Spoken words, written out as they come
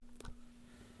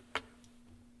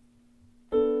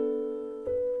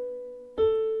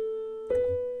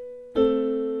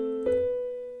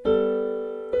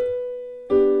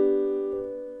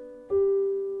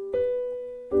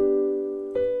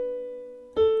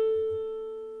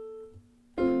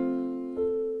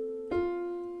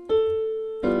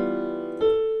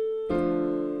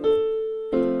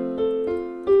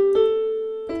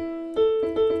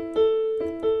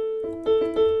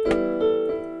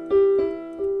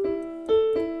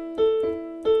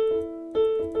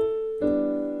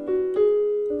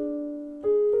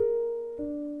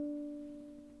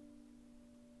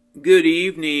Good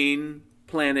evening,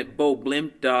 Planet Bo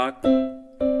Blimp Doc.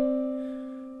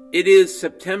 It is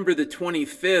September the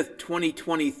 25th,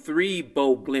 2023,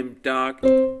 Bo Blimp Doc.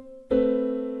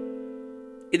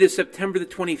 It is September the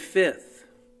 25th.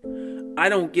 I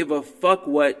don't give a fuck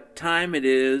what time it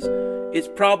is. It's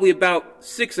probably about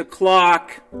 6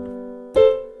 o'clock.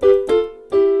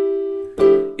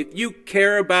 If you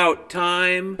care about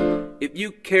time, if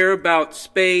you care about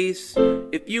space,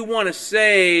 if you want to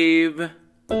save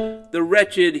the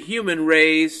wretched human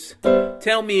race,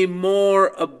 tell me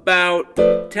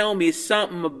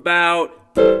something about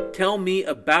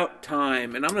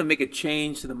time. And I'm going to make a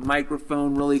change to the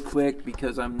microphone really quick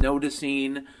because I'm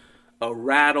noticing a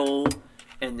rattle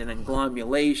and an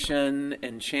agglomulation,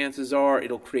 and chances are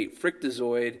it'll create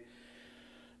frictizoid.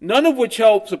 None of which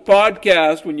helps a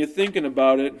podcast when you're thinking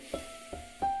about it.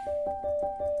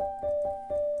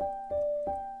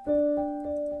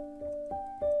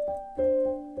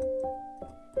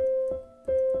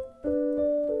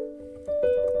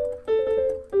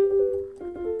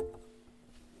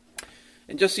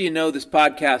 And just so you know, this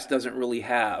podcast doesn't really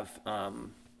have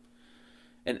an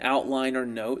outline or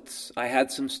notes. I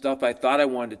had some stuff I thought I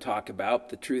wanted to talk about.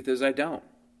 The truth is I don't.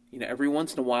 Every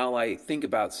once in a while I think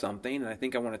about something and I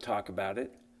think I want to talk about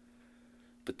it.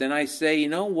 But then I say, you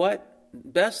know what?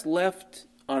 Best left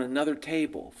on another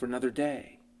table for another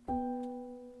day.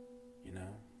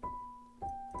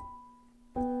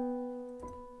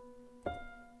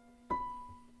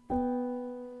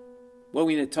 What are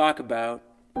we going to talk about?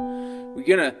 We're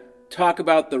going to talk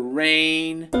about the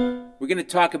rain. We're going to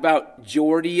talk about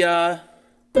Giardia.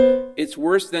 It's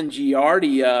worse than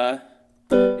Giardia.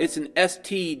 It's an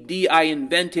STD I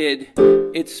invented.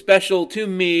 It's special to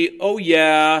me, oh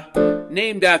yeah.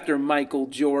 Named after Michael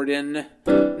Jordan.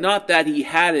 Not that he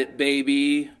had it,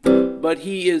 baby. But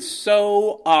he is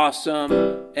so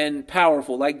awesome and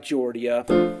powerful like Giardia.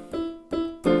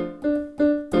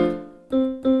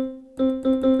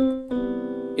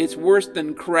 It's worse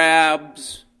than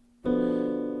crabs.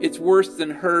 It's worse than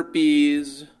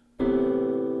herpes.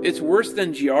 It's worse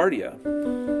than Giardia.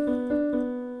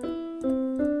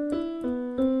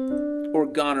 Or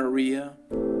gonorrhea.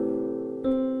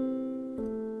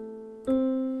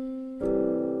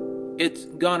 It's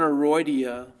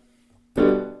gonorrhoidia.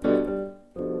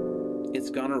 It's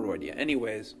gonorrhoidia.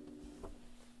 Anyways.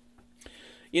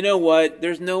 You know what?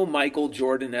 There's no Michael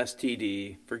Jordan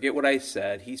STD. Forget what I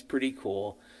said. He's pretty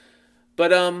cool.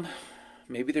 But,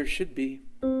 maybe there should be.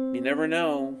 You never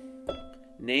know.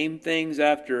 Name things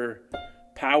after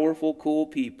powerful, cool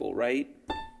people, right?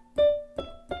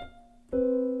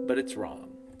 But it's wrong.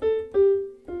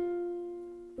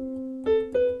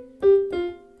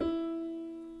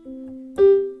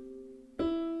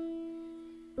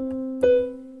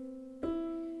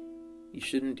 You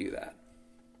shouldn't do that.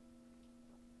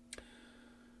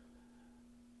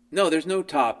 No, there's no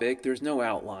topic. There's no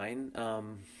outline.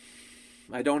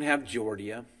 I don't have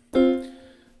Giardia.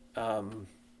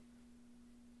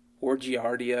 Or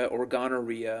Giardia, or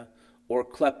gonorrhea, or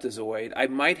kleptozoid. I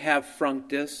might have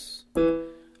frunctus.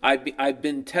 I've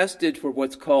been tested for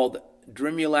what's called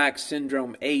Drimulac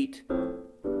syndrome 8.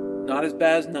 Not as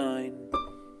bad as 9.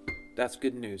 That's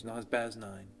good news. Not as bad as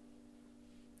 9.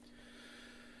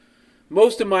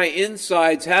 Most of my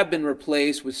insides have been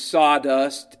replaced with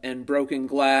sawdust and broken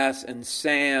glass and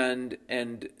sand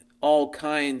and all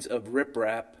kinds of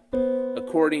riprap,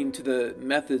 according to the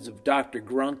methods of Dr.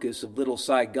 Grunkus of Little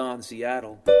Saigon,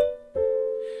 Seattle.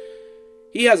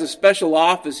 He has a special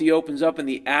office he opens up in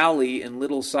the alley in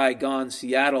Little Saigon,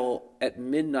 Seattle at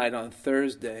midnight on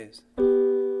Thursdays.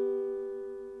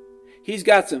 He's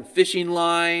got some fishing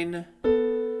line.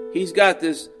 He's got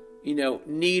this,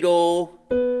 needle.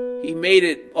 He made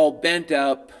it all bent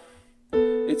up.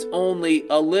 It's only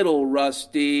a little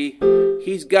rusty.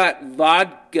 He's got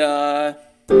vodka.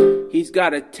 He's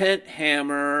got a tent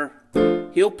hammer.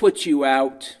 He'll put you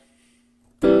out.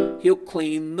 He'll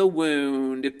clean the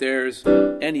wound if there's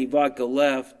any vodka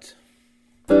left.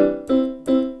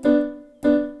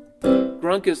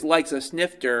 Grunkus likes a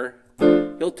snifter.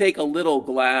 He'll take a little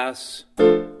glass.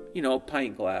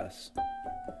 Pint glass.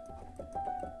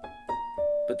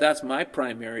 But that's my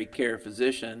primary care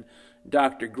physician,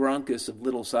 Dr. Grunkus of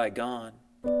Little Saigon.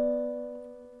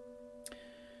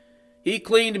 He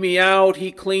cleaned me out,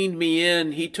 he cleaned me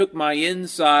in, he took my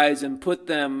insides and put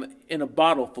them in a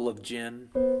bottle full of gin.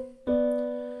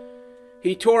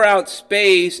 He tore out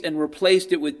space and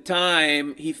replaced it with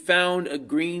time. He found a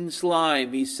green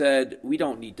slime. He said, we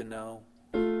don't need to know.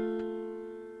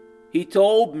 He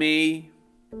told me,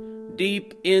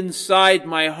 deep inside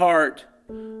my heart,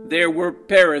 there were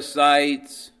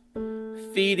parasites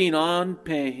feeding on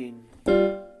pain.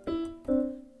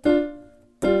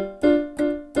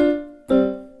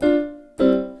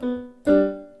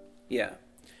 Yeah,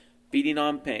 feeding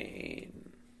on pain.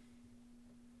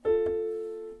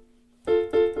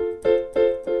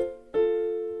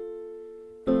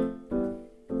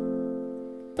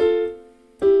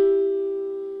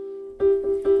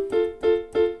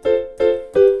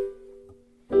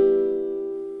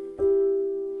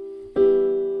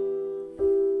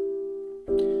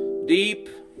 Deep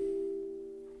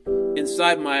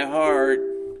inside my heart,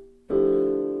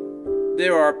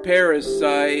 there are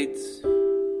parasites.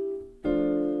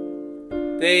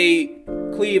 They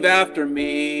cleave after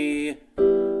me.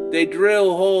 They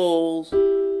drill holes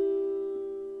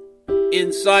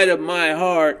inside of my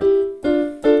heart.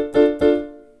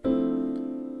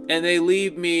 And they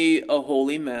leave me a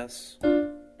holy mess.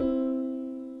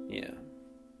 Yeah.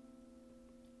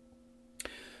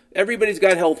 Everybody's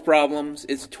got health problems.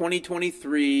 It's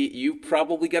 2023. You've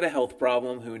probably got a health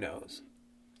problem. Who knows?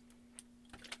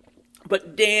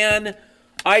 But Dan,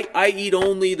 I eat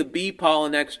only the bee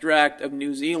pollen extract of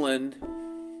New Zealand.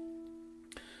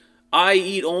 I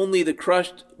eat only the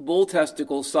crushed bull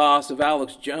testicle sauce of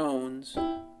Alex Jones.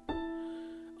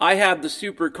 I have the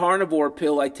super carnivore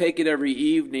pill. I take it every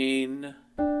evening.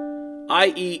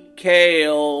 I eat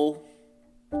kale.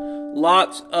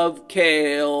 Lots of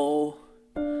kale.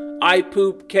 I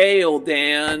poop kale,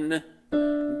 Dan.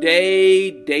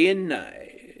 Day and night.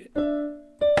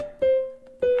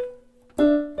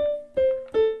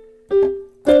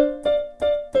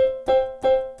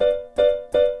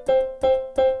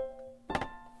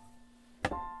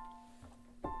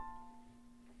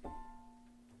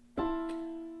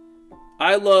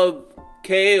 I love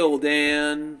kale,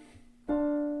 Dan.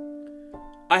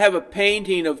 I have a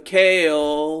painting of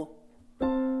kale.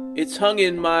 It's hung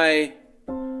in my,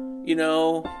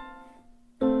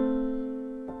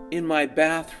 in my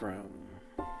bathroom.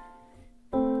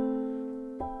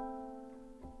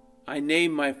 I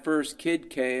named my first kid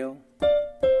Kale.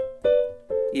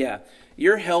 Yeah,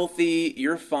 you're healthy,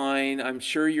 you're fine, I'm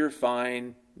sure you're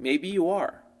fine. Maybe you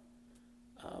are.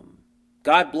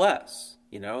 God bless.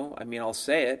 I'll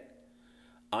say it.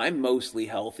 I'm mostly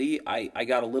healthy. I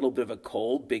got a little bit of a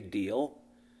cold, big deal.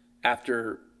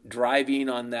 After driving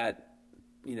on that,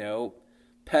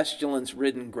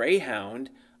 pestilence-ridden Greyhound,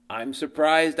 I'm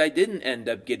surprised I didn't end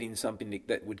up getting something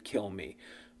that would kill me.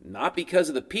 Not because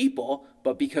of the people,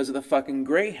 but because of the fucking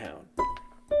Greyhound.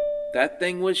 That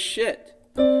thing was shit.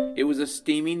 It was a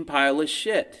steaming pile of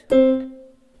shit. The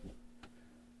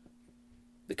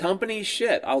company's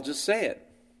shit, I'll just say it.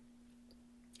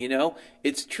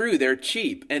 It's true, they're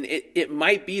cheap. And it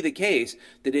might be the case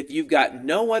that if you've got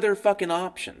no other fucking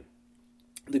option,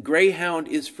 the Greyhound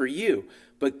is for you.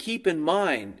 But keep in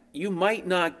mind, you might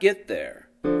not get there.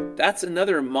 That's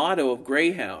another motto of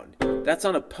Greyhound. That's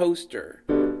on a poster.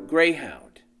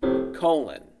 Greyhound, :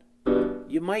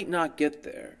 you might not get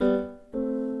there.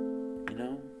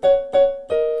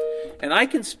 And I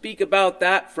can speak about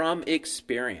that from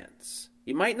experience.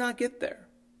 You might not get there.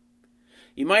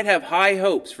 You might have high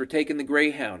hopes for taking the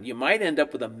Greyhound. You might end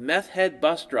up with a meth head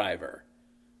bus driver,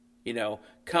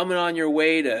 coming on your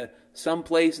way to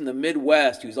someplace in the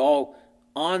Midwest who's all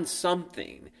on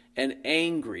something and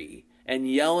angry and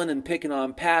yelling and picking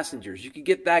on passengers. You could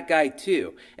get that guy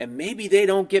too. And maybe they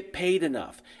don't get paid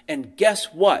enough. And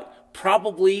guess what?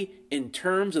 Probably in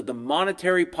terms of the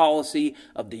monetary policy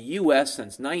of the U.S.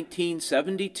 since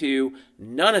 1972,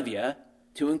 none of you,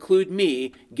 to include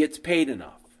me, gets paid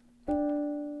enough.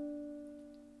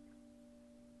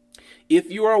 If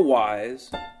you are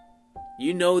wise,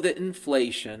 you know that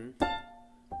inflation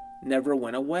never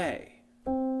went away.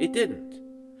 It didn't.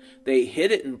 They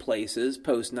hid it in places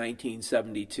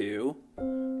post-1972,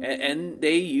 and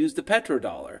they used the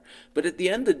petrodollar. But at the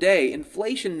end of the day,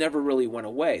 inflation never really went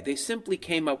away. They simply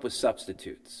came up with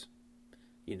substitutes.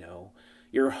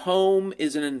 Your home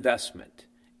is an investment.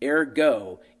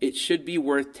 Ergo, it should be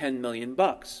worth $10 million.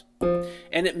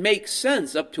 And it makes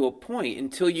sense up to a point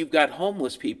until you've got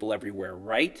homeless people everywhere,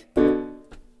 right?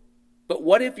 But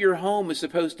what if your home is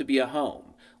supposed to be a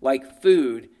home? Like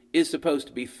food is supposed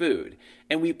to be food.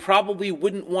 And we probably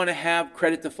wouldn't want to have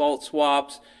credit default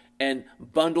swaps and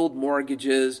bundled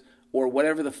mortgages or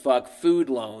whatever the fuck, food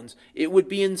loans. It would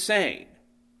be insane.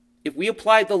 If we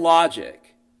applied the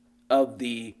logic of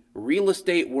the real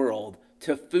estate world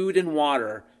to food and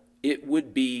water, it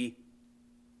would be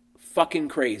fucking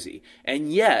crazy.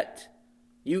 And yet,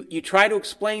 you try to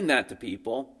explain that to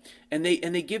people, and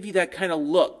they give you that kind of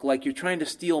look like you're trying to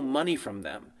steal money from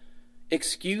them.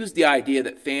 Excuse the idea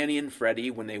that Fannie and Freddie,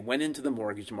 when they went into the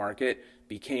mortgage market,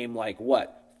 became like,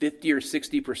 what, 50 or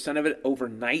 60% of it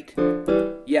overnight.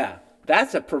 Yeah,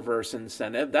 that's a perverse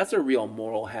incentive. That's a real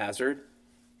moral hazard.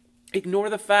 Ignore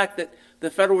the fact that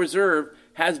the Federal Reserve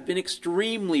has been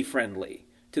extremely friendly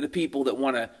to the people that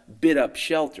want to bid up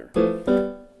shelter.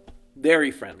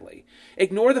 Very friendly.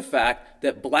 Ignore the fact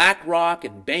that BlackRock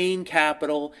and Bain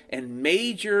Capital and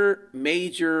major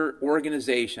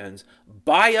organizations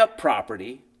buy up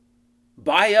property,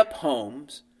 buy up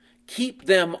homes, keep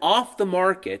them off the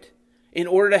market in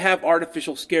order to have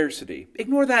artificial scarcity.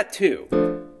 Ignore that too.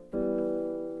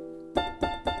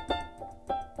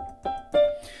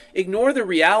 Ignore the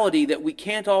reality that we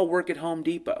can't all work at Home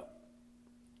Depot.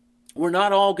 We're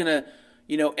not all going to,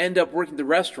 end up working at the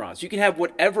restaurants. You can have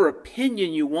whatever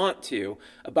opinion you want to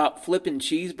about flipping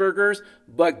cheeseburgers,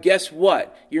 but guess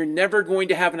what? You're never going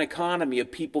to have an economy of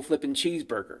people flipping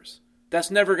cheeseburgers.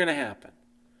 That's never going to happen.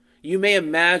 You may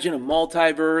imagine a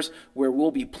multiverse where we'll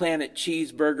be Planet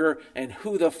Cheeseburger and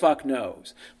who the fuck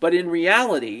knows. But in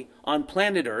reality, on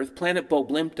planet Earth, planet Bo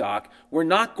Blimpdock, we're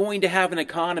not going to have an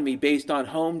economy based on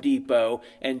Home Depot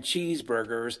and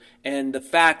cheeseburgers and the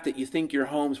fact that you think your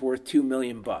home's worth $2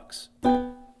 million.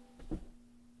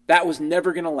 That was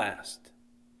never going to last.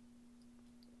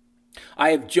 I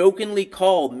have jokingly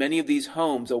called many of these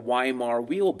homes a Weimar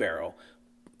wheelbarrow,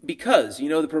 because,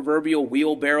 the proverbial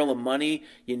wheelbarrow of money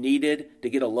you needed to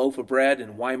get a loaf of bread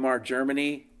in Weimar,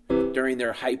 Germany during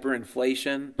their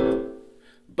hyperinflation.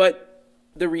 But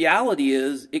the reality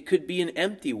is it could be an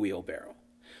empty wheelbarrow.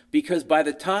 Because by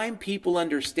the time people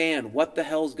understand what the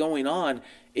hell's going on,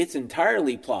 it's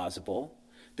entirely plausible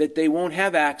that they won't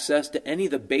have access to any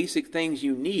of the basic things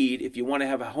you need if you want to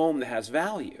have a home that has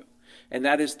value. And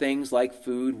that is things like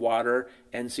food, water,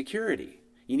 and security.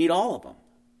 You need all of them.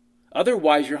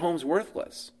 Otherwise, your home's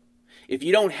worthless. If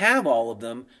you don't have all of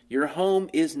them, your home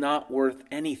is not worth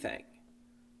anything.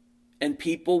 And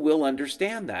people will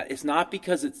understand that. It's not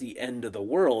because it's the end of the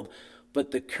world,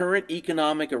 but the current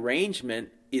economic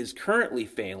arrangement is currently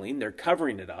failing. They're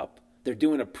covering it up. They're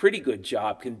doing a pretty good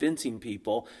job convincing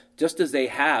people, just as they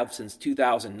have since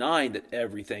 2009, that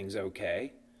everything's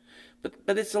okay.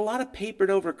 But it's a lot of papered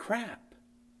over crap.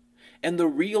 And the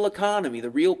real economy, the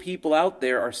real people out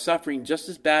there are suffering just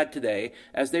as bad today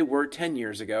as they were 10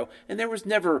 years ago. And there was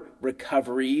never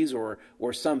recoveries or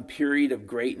some period of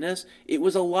greatness. It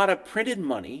was a lot of printed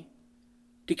money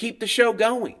to keep the show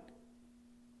going.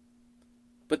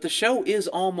 But the show is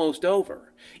almost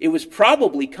over. It was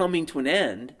probably coming to an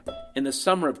end in the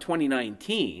summer of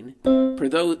 2019 for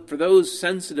those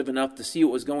sensitive enough to see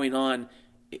what was going on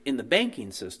in the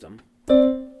banking system.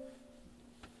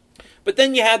 But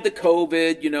then you had the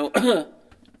COVID,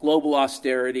 global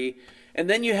austerity, and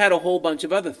then you had a whole bunch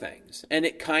of other things. And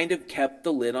it kind of kept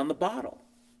the lid on the bottle.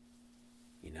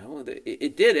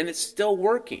 It did, and it's still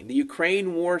working. The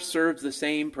Ukraine war serves the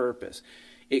same purpose.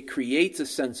 It creates a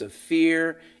sense of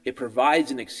fear. It provides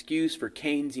an excuse for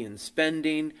Keynesian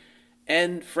spending.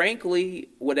 And frankly,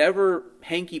 whatever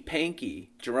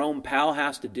hanky-panky Jerome Powell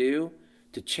has to do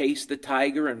to chase the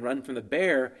tiger and run from the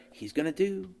bear, he's going to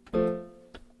do.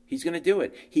 He's going to do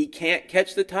it. He can't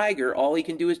catch the tiger. All he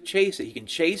can do is chase it. He can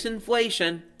chase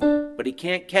inflation, but he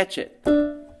can't catch it.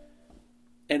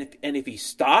 And if he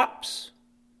stops,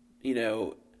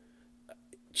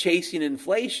 chasing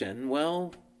inflation,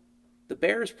 well, the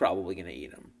bear's probably going to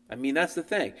eat him. I mean, that's the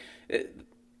thing.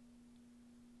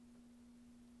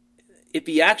 If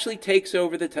he actually takes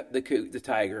over the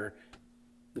tiger,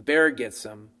 the bear gets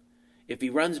him. If he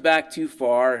runs back too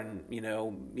far and,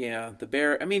 the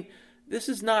bear,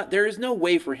 there is no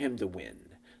way for him to win.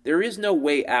 There is no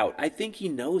way out. I think he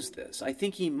knows this. I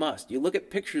think he must. You look at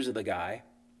pictures of the guy,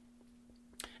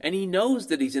 and he knows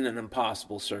that he's in an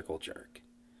impossible circle jerk.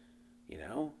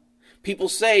 People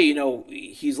say,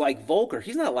 he's like Volcker.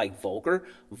 He's not like Volcker.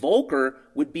 Volcker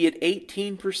would be at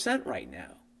 18% right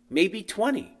now, maybe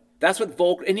 20%. That's what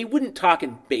Volcker, and he wouldn't talk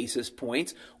in basis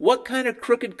points. What kind of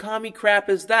crooked commie crap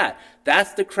is that?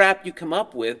 That's the crap you come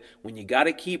up with when you got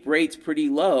to keep rates pretty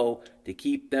low to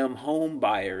keep them home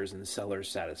buyers and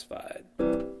sellers satisfied.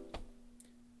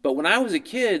 But when I was a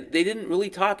kid, they didn't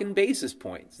really talk in basis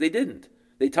points. They didn't.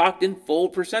 They talked in full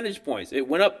percentage points. It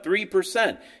went up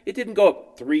 3%. It didn't go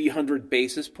up 300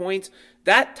 basis points.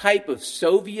 That type of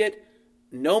Soviet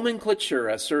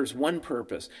nomenclatura serves one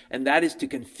purpose, and that is to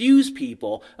confuse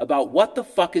people about what the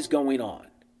fuck is going on.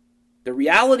 The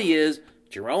reality is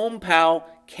Jerome Powell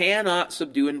cannot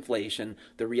subdue inflation.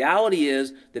 The reality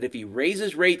is that if he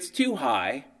raises rates too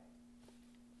high,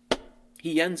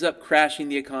 he ends up crashing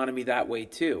the economy that way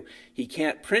too. He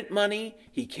can't print money.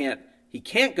 He can't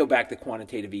go back to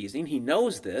quantitative easing. He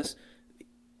knows this.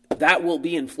 That will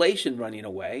be inflation running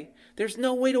away. There's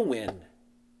no way to win.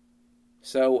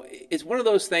 So it's one of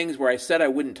those things where I said I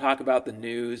wouldn't talk about the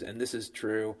news, and this is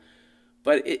true.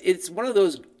 But it's one of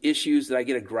those issues that I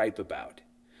get a gripe about.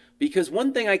 Because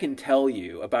one thing I can tell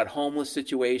you about homeless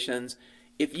situations,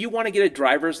 if you want to get a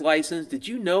driver's license, did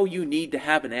you know you need to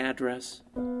have an address?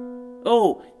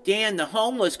 Oh, Dan, the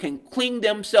homeless can cling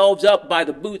themselves up by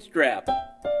the bootstrap.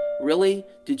 Really?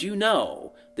 Did you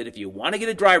know that if you want to get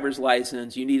a driver's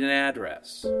license, you need an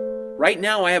address? Right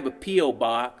now I have a P.O.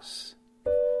 box.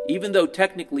 Even though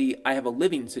technically I have a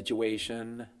living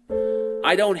situation,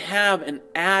 I don't have an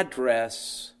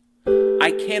address.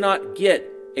 I cannot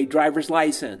get a driver's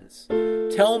license.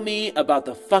 Tell me about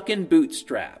the fucking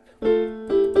bootstrap.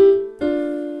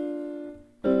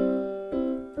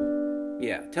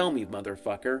 Yeah, tell me,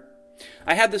 motherfucker.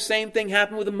 I had the same thing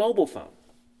happen with a mobile phone.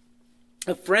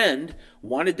 A friend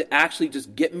wanted to actually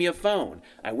just get me a phone.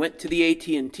 I went to the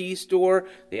AT&T store.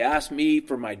 They asked me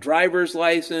for my driver's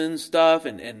license stuff,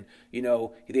 and you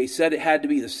know, they said it had to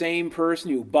be the same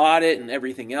person who bought it and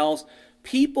everything else.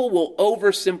 People will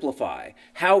oversimplify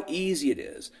how easy it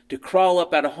is to crawl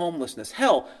up out of homelessness.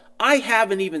 Hell, I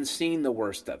haven't even seen the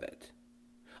worst of it.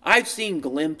 I've seen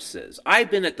glimpses.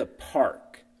 I've been at the park.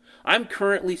 I'm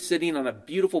currently sitting on a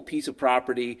beautiful piece of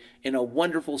property in a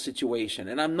wonderful situation,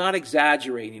 and I'm not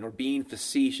exaggerating or being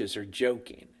facetious or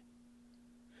joking.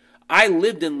 I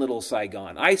lived in Little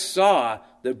Saigon. I saw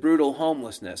the brutal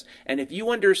homelessness. And if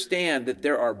you understand that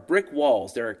there are brick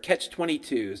walls, there are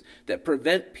catch-22s that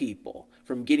prevent people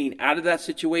from getting out of that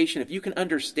situation, if you can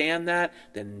understand that,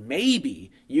 then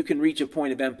maybe you can reach a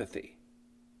point of empathy.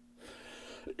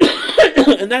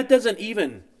 And that doesn't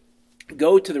even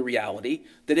go to the reality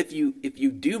that if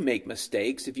you do make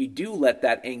mistakes, if you do let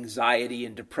that anxiety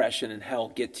and depression and hell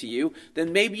get to you,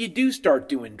 then maybe you do start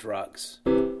doing drugs.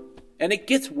 And it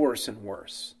gets worse and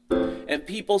worse. And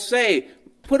people say,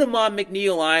 put them on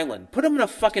McNeil Island. Put them in a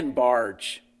fucking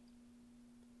barge.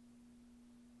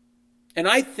 And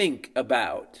I think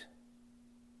about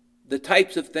the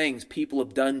types of things people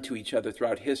have done to each other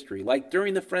throughout history. Like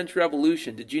during the French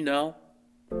Revolution, did you know?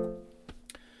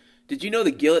 Did you know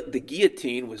the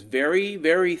guillotine was very,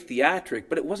 very theatric,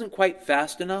 but it wasn't quite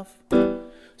fast enough?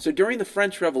 So during the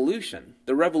French Revolution,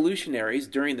 the revolutionaries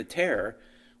during the terror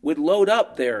would load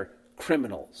up their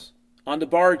criminals onto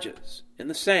barges in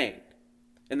the Seine.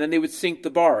 And then they would sink the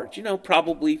barge,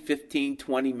 probably 15,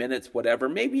 20 minutes, whatever,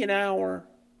 maybe an hour.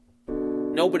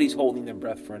 Nobody's holding their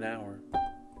breath for an hour.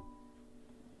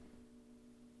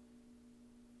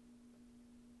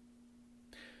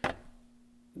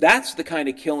 That's the kind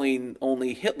of killing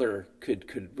only Hitler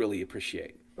could really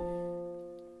appreciate.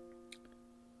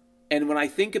 And when I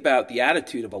think about the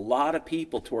attitude of a lot of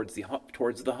people towards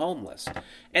the homeless,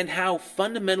 and how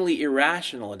fundamentally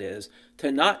irrational it is to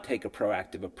not take a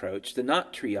proactive approach, to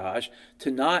not triage,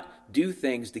 to not do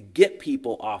things to get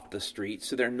people off the street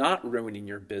so they're not ruining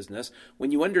your business,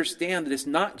 when you understand that it's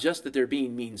not just that they're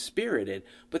being mean-spirited,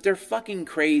 but they're fucking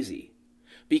crazy.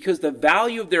 Because the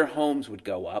value of their homes would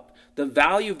go up, the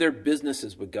value of their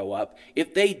businesses would go up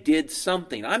if they did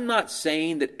something. I'm not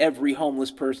saying that every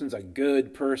homeless person's a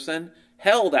good person.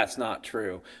 Hell, that's not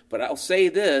true. But I'll say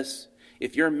this,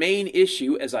 if your main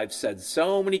issue, as I've said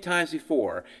so many times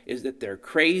before, is that they're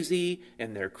crazy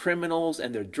and they're criminals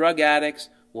and they're drug addicts,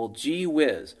 well, gee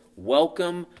whiz,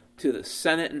 welcome to the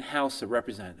Senate and House of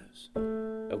Representatives.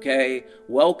 Okay?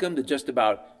 Welcome to just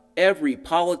about every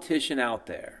politician out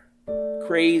there.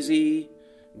 Crazy,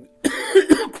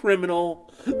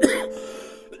 criminal,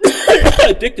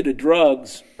 addicted to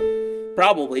drugs,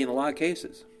 probably in a lot of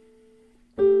cases.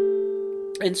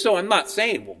 And so I'm not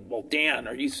saying, well, Dan,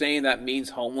 are you saying that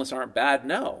means homeless aren't bad?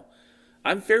 No.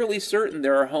 I'm fairly certain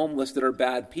there are homeless that are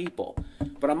bad people.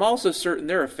 But I'm also certain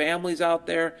there are families out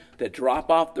there that drop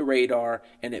off the radar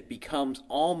and it becomes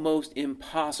almost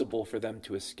impossible for them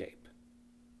to escape.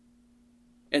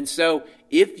 And so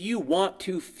if you want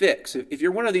to fix, if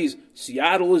you're one of these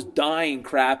Seattle is dying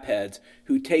crapheads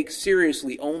who take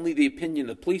seriously only the opinion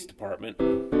of the police department,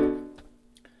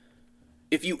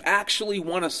 if you actually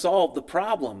want to solve the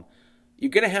problem, you're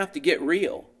going to have to get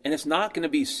real. And it's not going to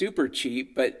be super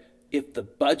cheap, but if the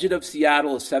budget of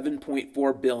Seattle is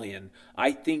 $7.4 billion,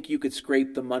 I think you could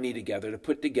scrape the money together to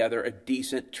put together a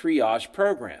decent triage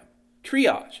program.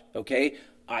 Triage, okay?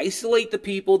 Isolate the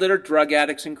people that are drug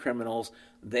addicts and criminals.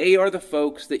 They are the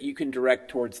folks that you can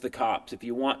direct towards the cops if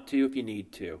you want to, if you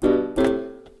need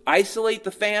to. Isolate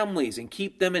the families and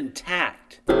keep them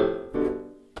intact.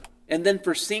 And then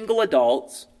for single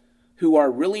adults who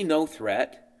are really no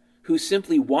threat, who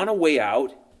simply want a way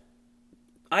out,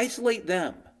 isolate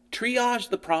them. Triage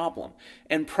the problem.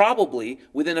 And probably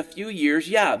within a few years,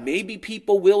 maybe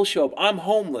people will show up. I'm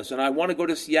homeless and I want to go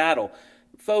to Seattle.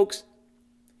 Folks,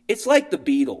 it's like the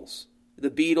beetles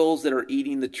that are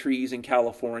eating the trees in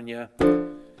California.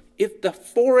 If the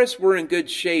forests were in good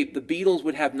shape, the beetles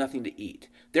would have nothing to eat.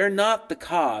 They're not the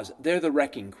cause, they're the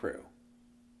wrecking crew.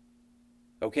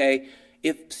 Okay?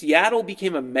 If Seattle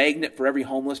became a magnet for every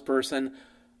homeless person,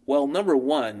 well, number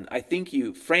one, I think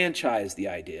you franchise the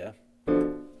idea.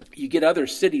 You get other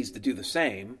cities to do the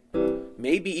same.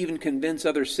 Maybe even convince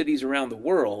other cities around the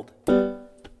world.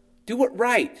 Do it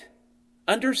right.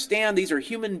 Understand these are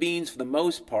human beings for the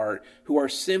most part who are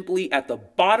simply at the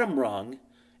bottom rung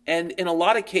and in a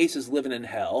lot of cases living in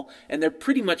hell, and they're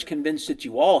pretty much convinced that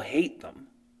you all hate them.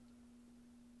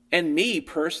 And me,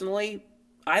 personally,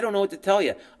 I don't know what to tell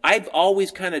you. I've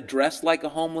always kind of dressed like a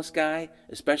homeless guy,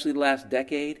 especially the last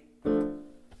decade.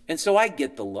 And so I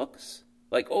get the looks.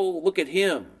 Like, oh, look at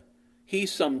him.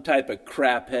 He's some type of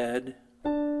craphead.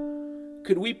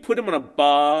 Could we put him on a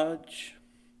barge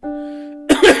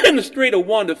and straight a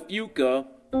wand of Fuca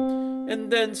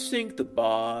and then sink the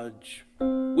barge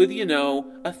with,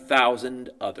 1,000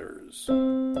 others?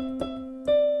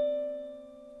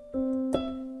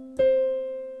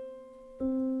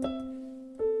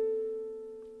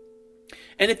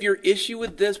 And if your issue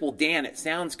with this, well, Dan, it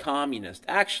sounds communist.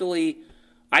 Actually,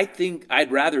 I think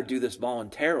I'd rather do this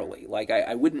voluntarily. Like,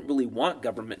 I wouldn't really want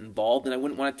government involved, and I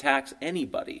wouldn't want to tax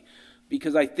anybody.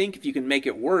 Because I think if you can make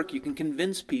it work, you can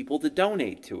convince people to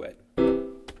donate to it.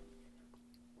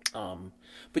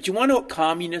 But you want to know what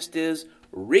communist is?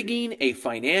 Rigging a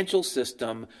financial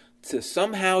system to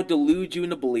somehow delude you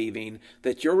into believing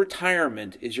that your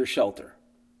retirement is your shelter.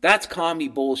 That's commie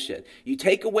bullshit. You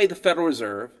take away the Federal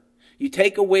Reserve. You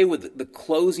take away with the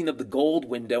closing of the gold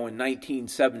window in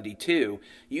 1972.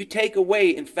 You take away,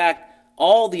 in fact,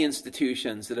 all the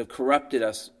institutions that have corrupted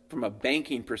us from a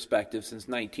banking perspective since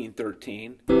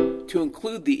 1913, to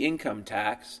include the income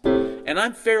tax. And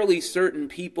I'm fairly certain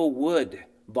people would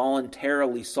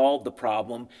voluntarily solve the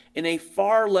problem in a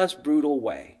far less brutal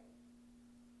way.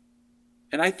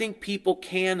 And I think people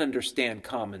can understand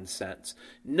common sense.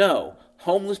 No,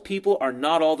 homeless people are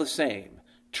not all the same.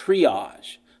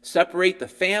 Triage. Separate the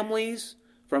families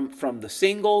from the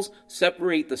singles.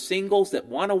 Separate the singles that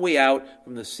want a way out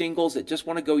from the singles that just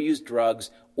want to go use drugs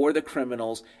or the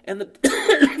criminals. And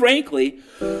frankly,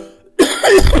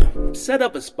 set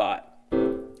up a spot.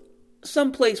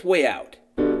 Someplace way out.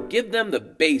 Give them the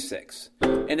basics.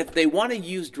 And if they want to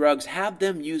use drugs, have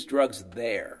them use drugs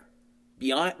there.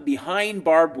 Behind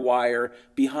barbed wire,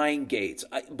 behind gates.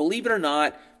 Believe it or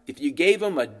not, if you gave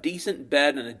them a decent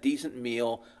bed and a decent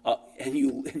meal, and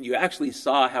you actually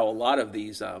saw how a lot of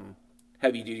these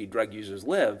heavy-duty drug users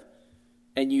live,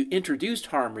 and you introduced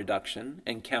harm reduction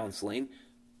and counseling,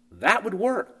 that would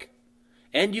work.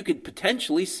 And you could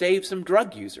potentially save some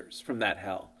drug users from that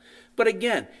hell. But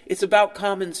again, it's about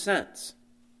common sense.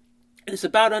 And it's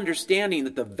about understanding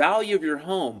that the value of your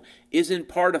home is in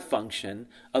part a function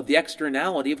of the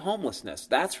externality of homelessness.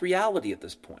 That's reality at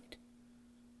this point.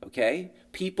 Okay?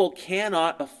 People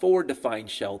cannot afford to find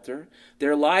shelter.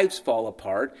 Their lives fall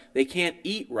apart. They can't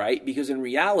eat right because in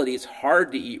reality it's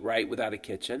hard to eat right without a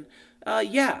kitchen.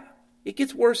 It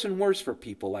gets worse and worse for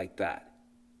people like that.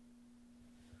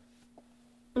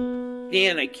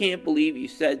 Dan, I can't believe you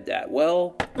said that.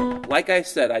 Well, like I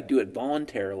said, I'd do it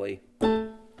voluntarily.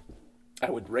 I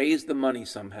would raise the money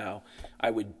somehow. I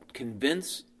would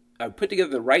put together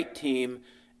the right team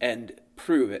and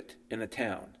prove it in a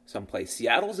town someplace.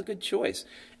 Seattle's a good choice.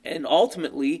 And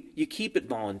ultimately, you keep it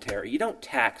voluntary. You don't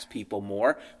tax people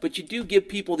more, but you do give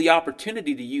people the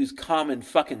opportunity to use common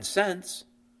fucking sense.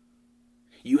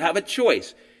 You have a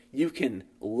choice. You can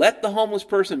let the homeless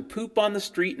person poop on the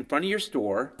street in front of your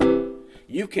store.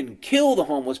 You can kill the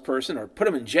homeless person or put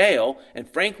them in jail. And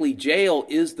frankly, jail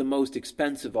is the most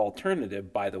expensive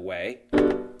alternative, by the way.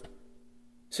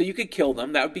 So you could kill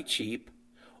them. That would be cheap.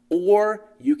 Or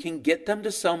you can get them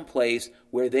to some place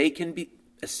where they can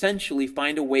essentially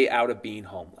find a way out of being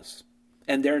homeless.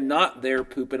 And they're not there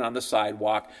pooping on the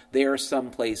sidewalk. They are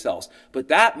someplace else. But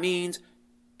that means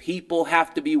people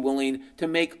have to be willing to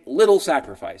make little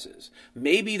sacrifices.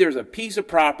 Maybe there's a piece of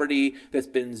property that's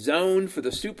been zoned for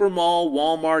the Super Mall,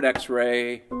 Walmart,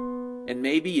 X-ray, and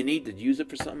maybe you need to use it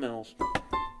for something else.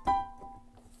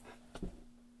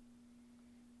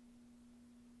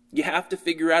 You have to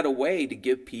figure out a way to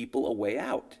give people a way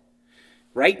out.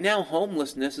 Right now,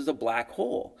 homelessness is a black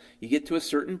hole. You get to a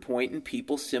certain point and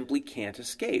people simply can't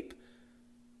escape.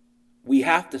 We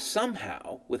have to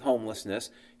somehow, with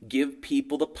homelessness, give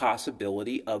people the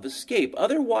possibility of escape.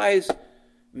 Otherwise,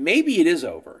 maybe it is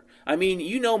over. I mean,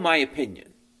 you know my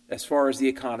opinion. as far as the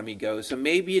economy goes. So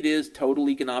maybe it is total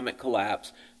economic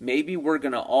collapse. Maybe we're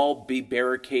going to all be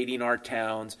barricading our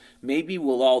towns. Maybe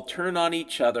we'll all turn on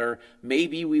each other.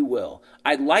 Maybe we will.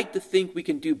 I'd like to think we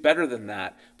can do better than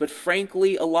that. But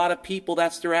frankly, a lot of people,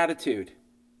 that's their attitude.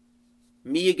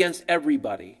 Me against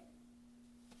everybody.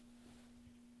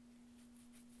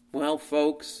 Well,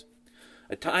 folks,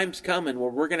 a time's coming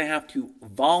where we're going to have to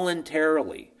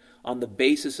voluntarily, on the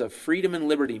basis of freedom and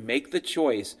liberty, make the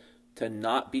choice to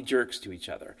not be jerks to each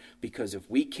other. Because if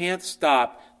we can't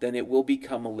stop, then it will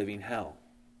become a living hell.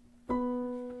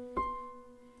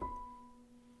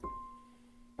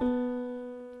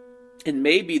 And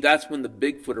maybe that's when the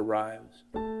Bigfoot arrives.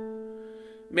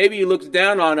 Maybe he looks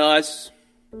down on us,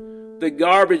 the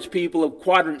garbage people of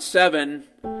Quadrant 7.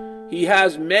 He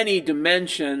has many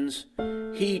dimensions.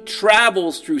 He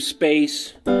travels through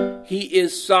space. He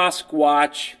is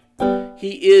Sasquatch.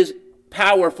 He is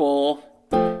powerful.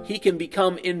 He can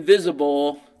become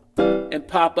invisible and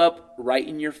pop up right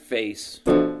in your face.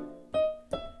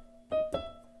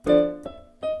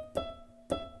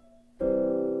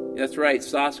 That's right,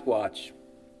 Sasquatch.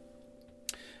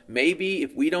 Maybe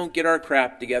if we don't get our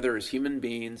crap together as human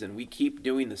beings and we keep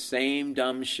doing the same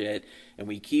dumb shit and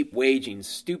we keep waging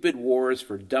stupid wars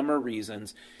for dumber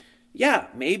reasons, yeah,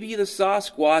 maybe the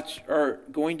Sasquatch are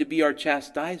going to be our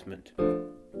chastisement.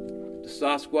 The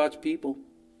Sasquatch people.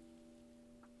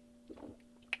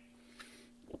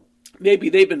 Maybe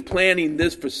they've been planning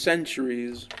this for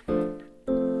centuries.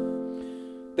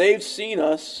 They've seen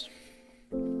us.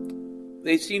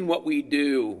 They've seen what we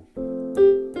do.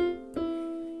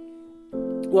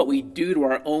 What we do to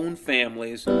our own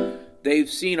families. They've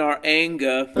seen our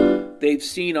anger. They've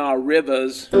seen our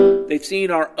rivers. They've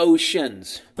seen our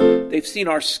oceans. They've seen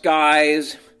our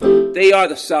skies. They are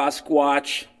the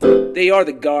Sasquatch. They are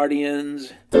the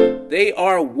guardians. They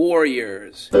are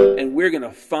warriors. And we're going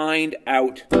to find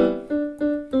out.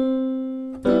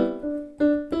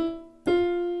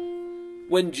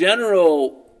 When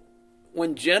General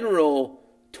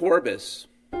Torbis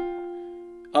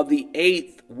of the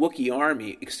 8th Wookiee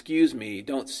Army, excuse me,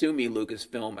 don't sue me,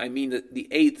 Lucasfilm, I mean the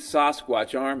 8th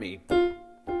Sasquatch Army.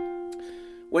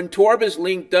 When Torbis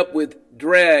linked up with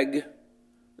Dreg,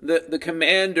 the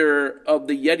commander of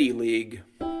the Yeti League,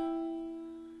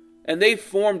 and they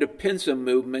formed a pincer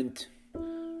movement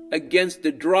against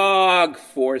the Drog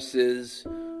forces,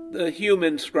 the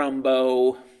human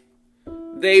Scrumbo,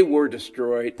 they were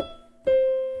destroyed.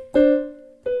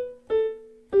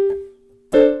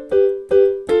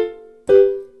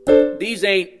 These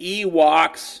ain't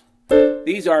Ewoks.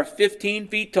 These are 15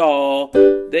 feet tall.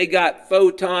 They got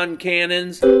photon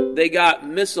cannons. They got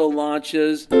missile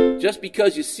launches. Just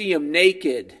because you see them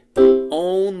naked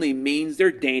only means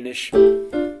they're Danish.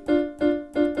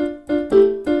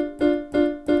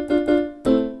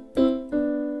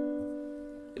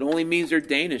 It only means they're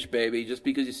Danish, baby, just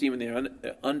because you see them in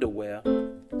their underwear.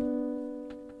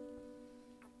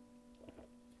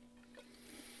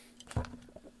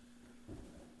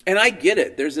 And I get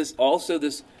it. There's this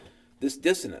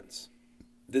dissonance,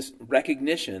 this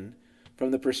recognition from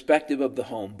the perspective of the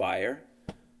home buyer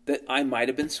that I might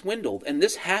have been swindled. And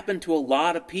this happened to a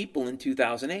lot of people in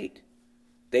 2008.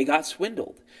 They got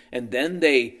swindled. And then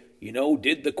they,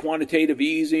 did the quantitative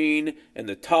easing and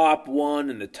the top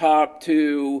one and the top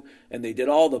two, and they did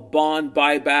all the bond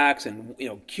buybacks and,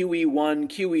 QE1,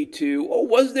 QE2. Oh,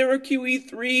 was there a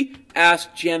QE3?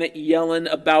 Asked Janet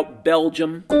Yellen about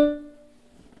Belgium.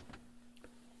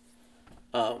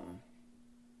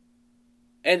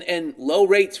 And low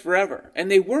rates forever. And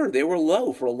they were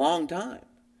low for a long time.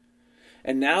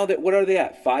 And now that, what are they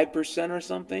at? 5% or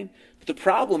something? But the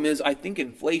problem is, I think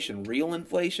inflation, real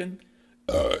inflation,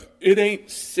 it ain't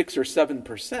 6 or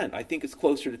 7%. I think it's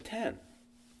closer to 10.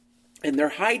 And they're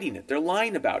hiding it. They're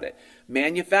lying about it.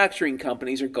 Manufacturing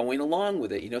companies are going along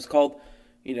with it. It's called,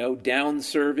 down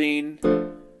serving,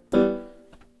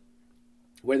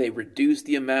 where they reduce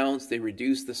the amounts, they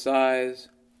reduce the size.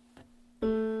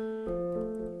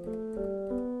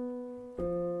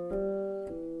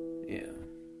 Yeah.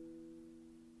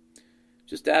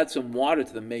 Just add some water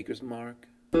to the maker's mark.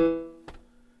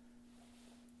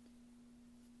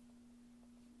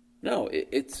 No,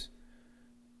 it's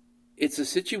a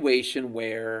situation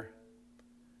where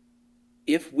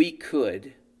if we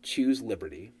could choose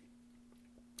liberty,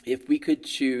 if we could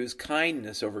choose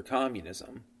kindness over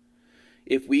communism,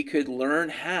 if we could learn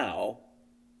how,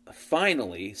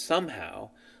 finally, somehow,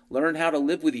 learn how to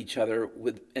live with each other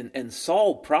and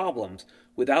solve problems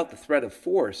without the threat of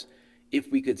force,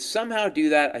 if we could somehow do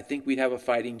that, I think we'd have a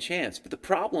fighting chance. But the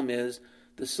problem is,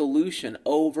 the solution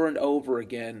over and over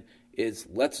again is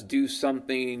let's do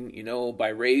something, by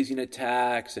raising a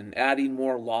tax and adding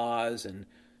more laws and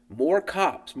more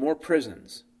cops, more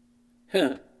prisons.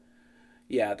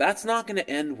 Yeah, that's not going to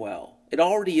end well. It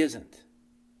already isn't.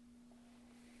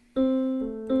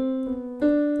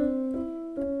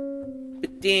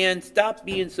 But Dan, stop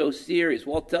being so serious.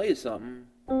 Well, I'll tell you something.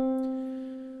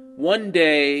 One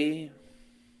day,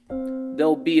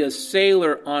 there'll be a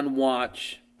sailor on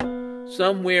watch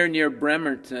somewhere near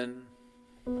Bremerton.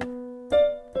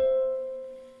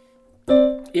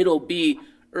 It'll be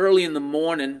early in the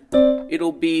morning.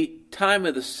 It'll be time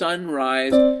of the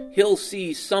sunrise. He'll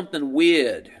see something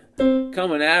weird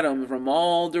coming at him from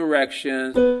all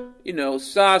directions.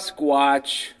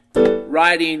 Sasquatch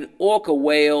riding orca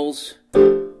whales,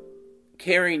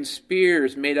 carrying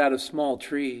spears made out of small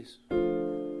trees.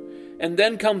 And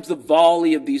then comes the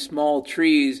volley of these small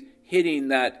trees hitting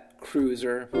that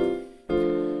cruiser.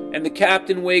 And the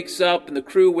captain wakes up and the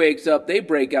crew wakes up. They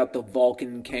break out the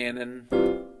Vulcan cannon,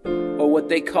 or what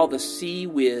they call the Sea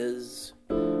Whiz.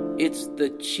 It's the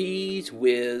cheese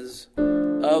whiz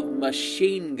of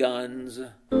machine guns,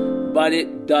 but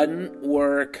it doesn't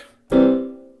work.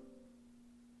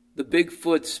 The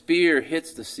Bigfoot spear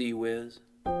hits the Sea Whiz.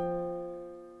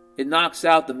 It knocks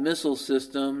out the missile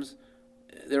systems.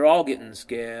 They're all getting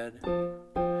scared.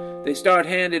 They start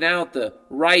handing out the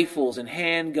rifles and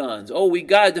handguns. Oh, we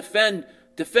gotta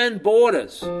defend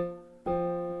borders.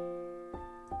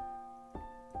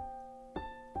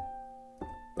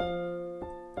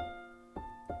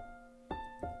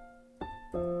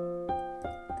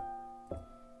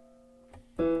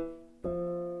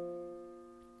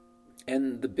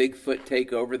 And the Bigfoot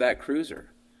take over that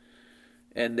cruiser.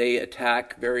 And they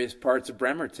attack various parts of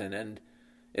Bremerton. And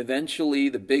eventually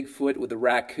the Bigfoot with the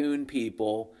raccoon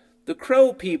people, the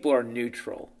crow people are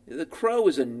neutral. The crow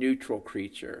is a neutral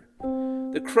creature.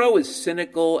 The crow is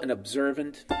cynical and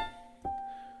observant.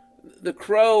 The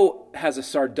crow has a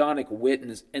sardonic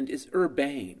wit and is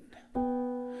urbane.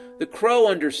 The crow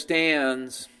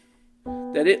understands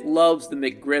that it loves the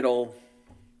McGriddle,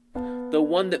 the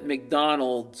one that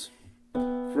McDonald's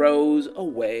throws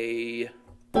away.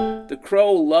 The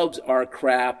crow loves our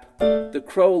crap. The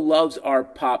crow loves our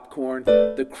popcorn.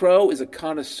 The crow is a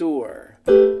connoisseur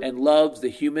and loves the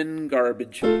human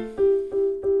garbage.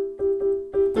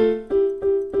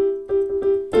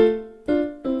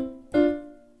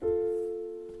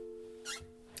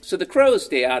 So the crows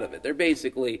stay out of it.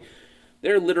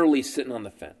 They're literally sitting on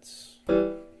the fence.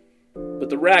 But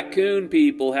the raccoon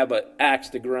people have an axe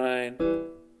to grind.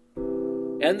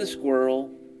 And the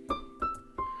squirrel.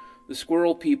 The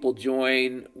squirrel people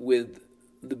join with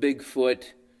the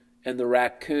Bigfoot and the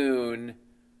raccoon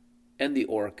and the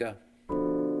orca.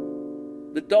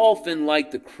 The dolphin,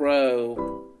 like the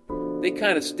crow, they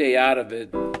kind of stay out of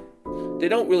it. They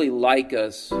don't really like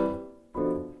us.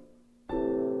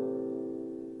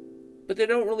 But they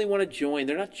don't really want to join.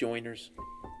 They're not joiners.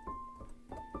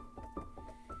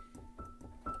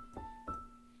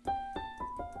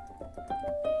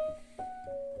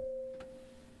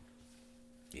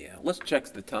 Let's check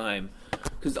the time,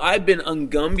 because I've been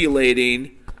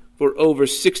ungumbulating for over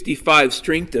 65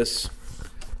 strinctus,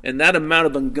 and that amount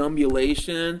of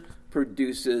ungumbulation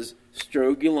produces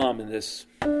strogulometus.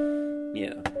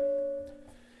 Yeah,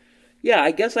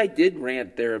 I guess I did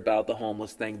rant there about the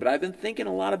homeless thing, but I've been thinking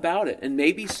a lot about it, and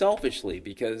maybe selfishly,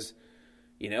 because,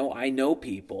 I know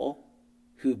people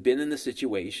who've been in the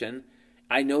situation.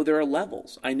 I know there are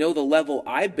levels. I know the level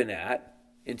I've been at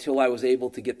until I was able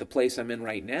to get the place I'm in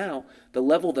right now. The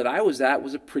level that I was at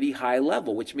was a pretty high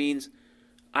level, which means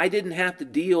I didn't have to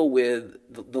deal with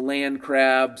the land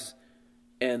crabs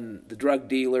and the drug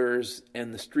dealers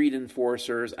and the street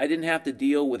enforcers. I didn't have to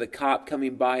deal with a cop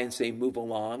coming by and say, move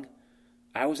along.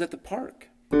 I was at the park.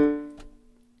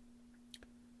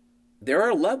 There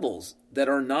are levels that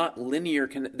are not linear.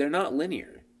 They're not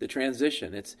linear. The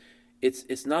transition, it's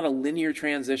not a linear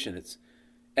transition. It's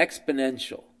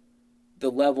exponential. The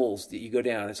levels that you go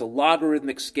down. It's a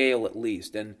logarithmic scale at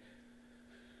least. And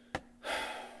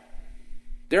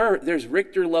there's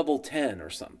Richter level 10 or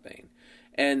something.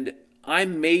 And I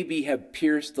maybe have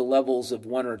pierced the levels of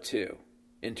 1 or 2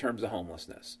 in terms of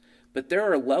homelessness. But there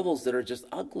are levels that are just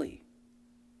ugly.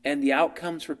 And the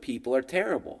outcomes for people are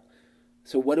terrible.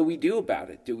 So what do we do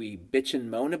about it? Do we bitch and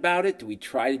moan about it? Do we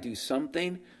try to do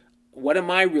something? What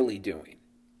am I really doing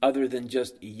other than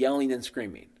just yelling and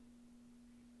screaming?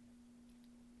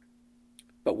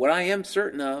 But what I am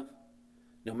certain of,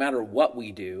 no matter what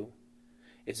we do,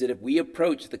 is that if we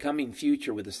approach the coming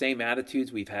future with the same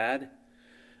attitudes we've had,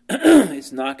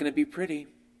 it's not going to be pretty.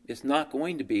 It's not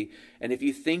going to be. And if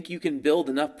you think you can build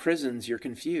enough prisons, you're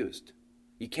confused.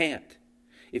 You can't.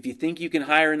 If you think you can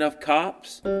hire enough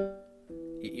cops,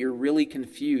 you're really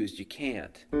confused. You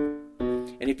can't.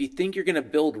 And if you think you're going to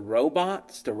build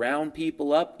robots to round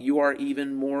people up, you are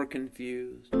even more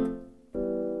confused.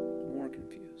 More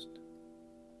confused.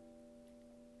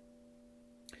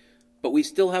 But we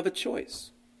still have a choice.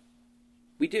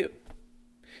 We do.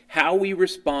 How we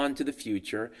respond to the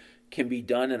future can be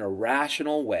done in a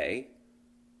rational way,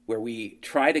 where we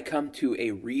try to come to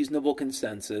a reasonable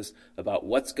consensus about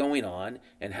what's going on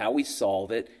and how we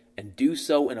solve it, and do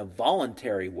so in a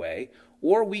voluntary way.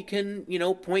 Or we can,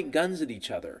 point guns at each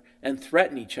other and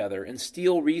threaten each other and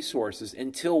steal resources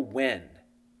until when?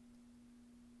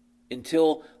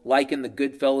 Until, like in the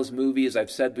Goodfellas movie, as I've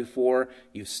said before,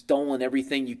 you've stolen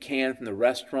everything you can from the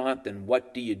restaurant, then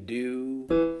what do?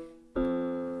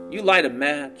 You light a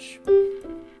match.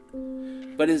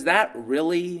 But is that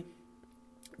really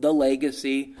the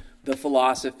legacy, the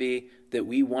philosophy that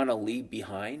we want to leave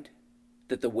behind?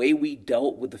 That the way we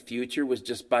dealt with the future was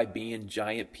just by being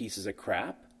giant pieces of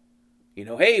crap?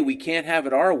 Hey, we can't have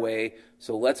it our way,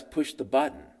 so let's push the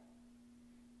button.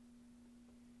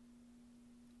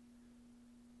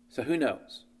 So who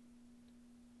knows?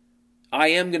 I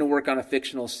am going to work on a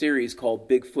fictional series called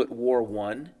Bigfoot War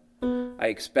 1. I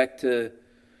expect to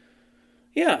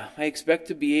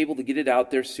be able to get it out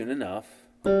there soon enough.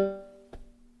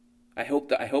 I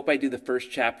hope I do the first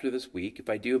chapter this week. If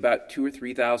I do, about 2,000 or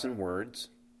 3,000 words.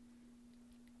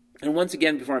 And once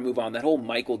again, before I move on, that whole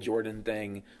Michael Jordan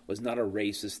thing was not a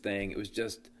racist thing. It was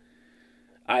just,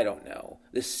 I don't know,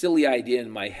 this silly idea in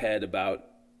my head about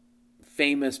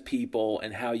famous people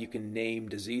and how you can name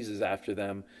diseases after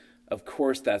them. Of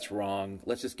course that's wrong.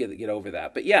 Let's just get over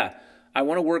that. But yeah, I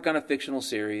want to work on a fictional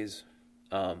series,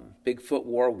 Bigfoot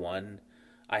War 1.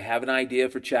 I have an idea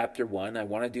for chapter 1. I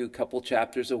want to do a couple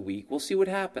chapters a week. We'll see what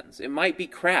happens. It might be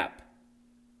crap.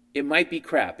 It might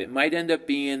end up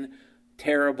being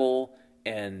terrible,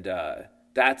 and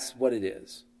that's what it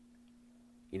is.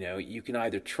 You can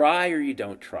either try or you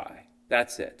don't try.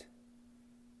 That's it.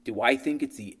 Do I think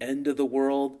it's the end of the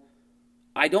world?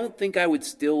 I don't think I would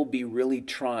still be really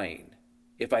trying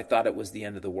if I thought it was the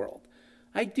end of the world.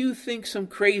 I do think some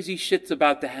crazy shit's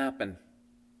about to happen.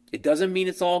 It doesn't mean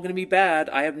it's all going to be bad.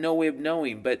 I have no way of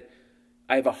knowing, but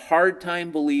I have a hard time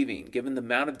believing, given the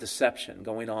amount of deception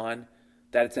going on,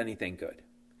 that it's anything good.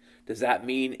 Does that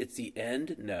mean it's the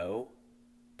end? No.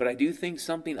 But I do think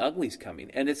something ugly's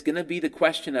coming, and it's going to be the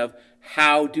question of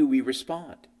how do we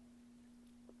respond?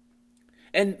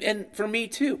 And for me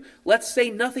too, let's say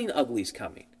nothing ugly's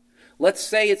coming. Let's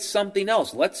say it's something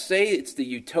else. Let's say it's the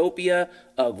utopia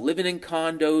of living in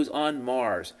condos on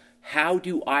Mars. How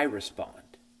do I respond?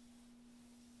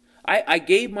 I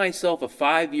gave myself a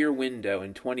 5-year window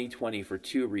in 2020 for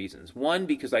 2 reasons. One,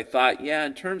 because I thought,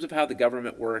 in terms of how the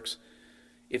government works,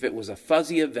 if it was a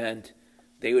fuzzy event,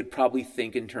 they would probably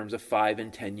think in terms of 5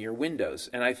 and 10-year windows.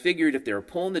 And I figured if they were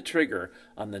pulling the trigger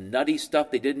on the nutty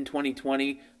stuff they did in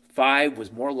 2020, 5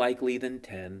 was more likely than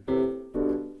 10.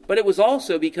 But it was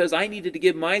also because I needed to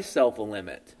give myself a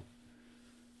limit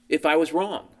if I was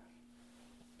wrong.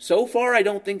 So far, I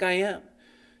don't think I am.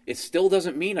 It still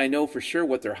doesn't mean I know for sure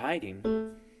what they're hiding.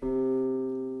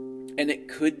 And it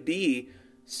could be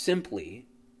simply,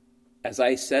 as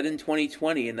I said in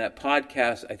 2020 in that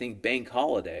podcast, I think Bank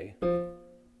Holiday,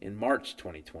 in March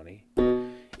 2020,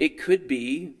 it could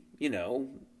be, the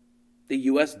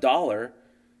U.S. dollar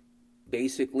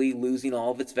basically losing all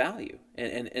of its value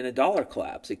and a dollar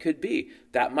collapse. It could be.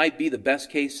 That might be the best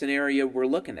case scenario we're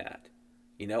looking at.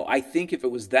 I think if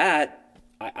it was that,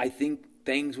 I think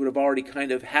things would have already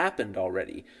kind of happened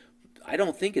already. I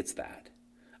don't think it's that.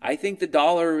 I think the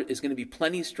dollar is going to be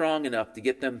plenty strong enough to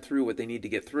get them through what they need to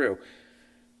get through.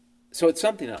 So it's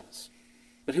something else.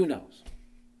 But who knows?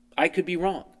 I could be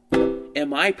wrong.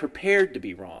 Am I prepared to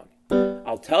be wrong?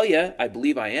 I'll tell you, I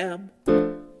believe I am.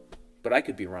 But I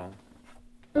could be wrong.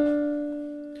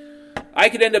 I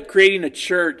could end up creating a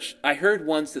church. I heard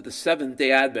once that the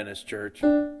Seventh-day Adventist Church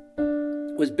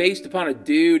was based upon a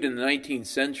dude in the 19th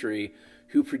century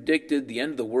who predicted the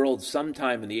end of the world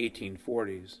sometime in the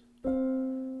 1840s.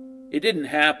 It didn't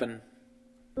happen.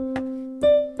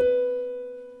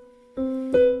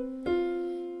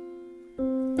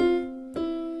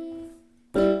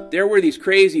 There were these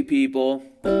crazy people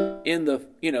in the,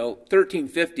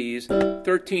 1350s,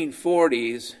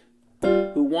 1340s,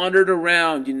 who wandered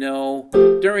around,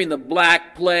 during the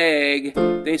Black Plague.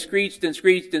 They screeched and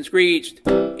screeched and screeched,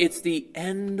 "It's the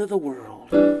end of the world."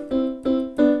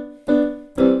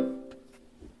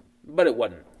 But it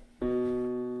wasn't.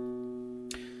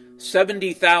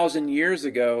 70,000 years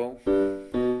ago,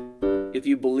 if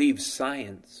you believe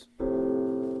science,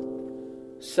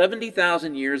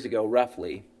 70,000 years ago,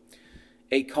 roughly,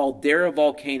 a caldera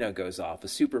volcano goes off, a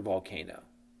supervolcano,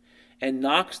 and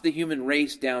knocks the human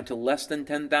race down to less than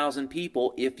 10,000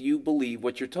 people if you believe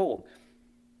what you're told.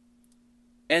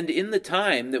 And in the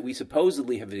time that we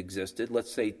supposedly have existed,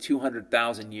 let's say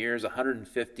 200,000 years,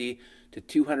 150 to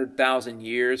 200,000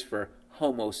 years for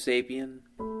Homo sapien,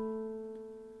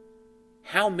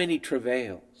 how many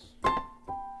travails,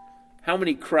 how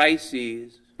many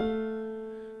crises,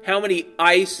 how many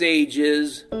ice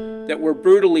ages that were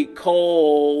brutally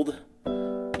cold.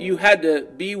 You had to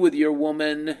be with your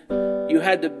woman, you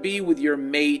had to be with your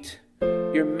mate,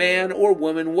 your man or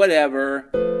woman, whatever.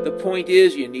 The point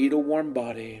is, you need a warm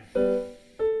body.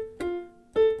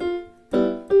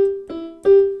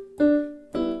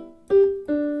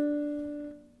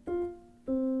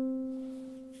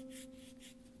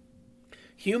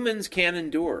 Humans can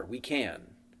endure. We can.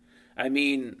 I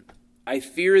mean, I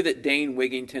fear that Dane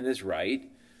Wigington is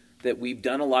right, that we've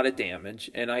done a lot of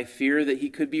damage, and I fear that he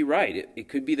could be right. It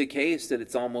could be the case that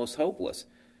it's almost hopeless.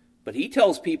 But he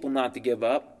tells people not to give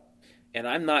up. And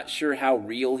I'm not sure how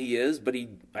real he is, but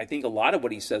I think a lot of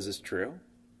what he says is true.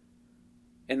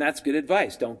 And that's good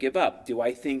advice. Don't give up. Do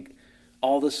I think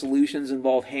all the solutions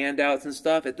involve handouts and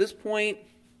stuff? At this point,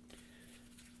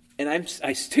 and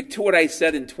I stick to what I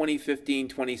said in 2015,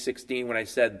 2016, when I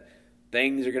said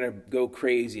things are going to go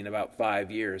crazy in about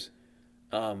 5 years.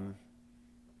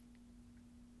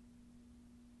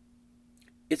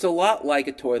 It's a lot like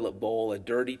a toilet bowl, a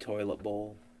dirty toilet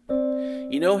bowl.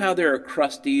 You know how there are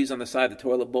crusties on the side of the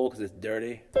toilet bowl because it's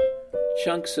dirty?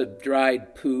 Chunks of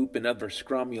dried poop and other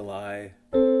scrumuli.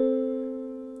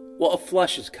 Well, a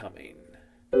flush is coming.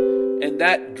 And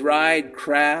that dried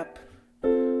crap,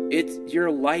 it's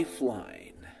your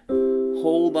lifeline.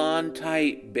 Hold on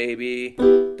tight, baby.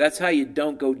 That's how you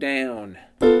don't go down.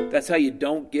 That's how you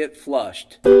don't get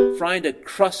flushed. Find a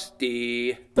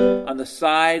crusty on the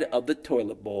side of the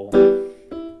toilet bowl.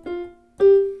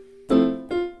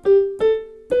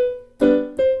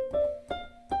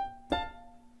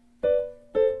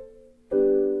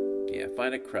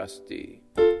 Find a crusty.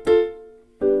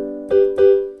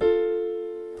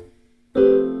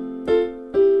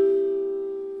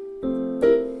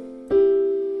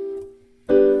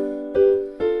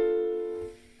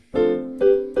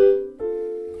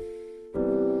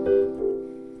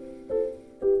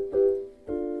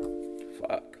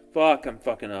 Fuck, I'm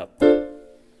fucking up.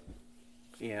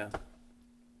 Yeah.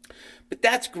 But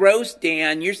that's gross,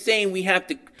 Dan. You're saying we have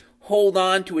to hold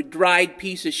on to a dried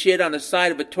piece of shit on the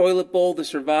side of a toilet bowl to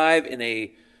survive in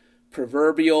a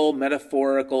proverbial,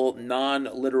 metaphorical,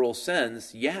 non-literal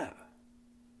sense. Yeah.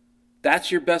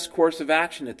 That's your best course of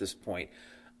action at this point.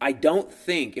 I don't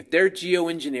think, if they're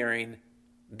geoengineering,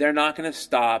 they're not going to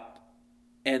stop.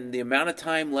 And the amount of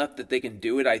time left that they can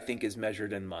do it, I think, is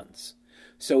measured in months.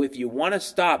 So if you want to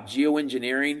stop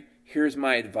geoengineering, here's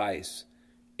my advice.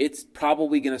 It's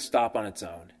probably going to stop on its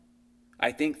own.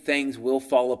 I think things will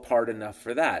fall apart enough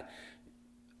for that.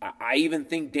 I even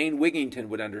think Dane Wigington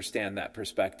would understand that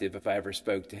perspective if I ever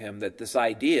spoke to him, that this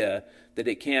idea that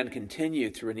it can continue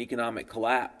through an economic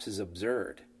collapse is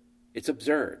absurd. It's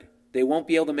absurd. They won't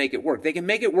be able to make it work. They can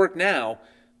make it work now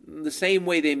the same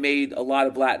way they made a lot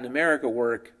of Latin America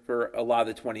work for a lot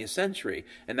of the 20th century,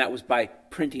 and that was by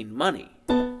printing money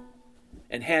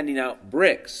and handing out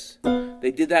bricks.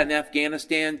 They did that in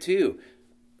Afghanistan too.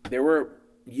 There were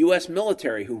U.S.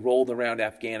 military who rolled around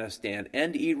Afghanistan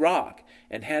and Iraq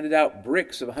and handed out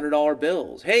bricks of $100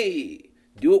 bills. Hey,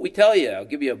 do what we tell you. I'll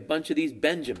give you a bunch of these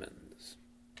Benjamins.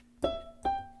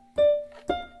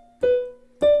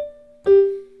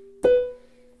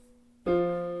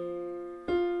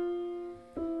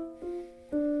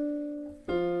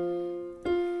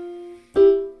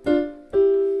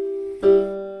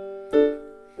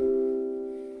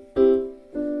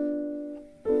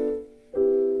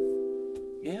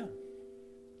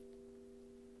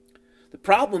 The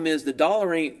problem is the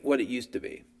dollar ain't what it used to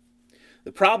be.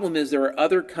 The problem is there are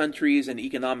other countries and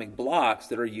economic blocs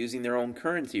that are using their own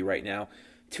currency right now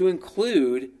to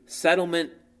include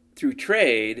settlement through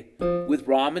trade with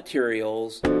raw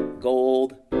materials,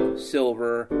 gold,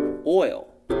 silver,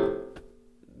 oil.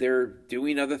 They're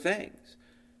doing other things.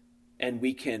 And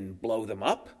we can blow them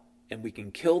up and we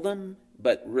can kill them,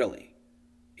 but really,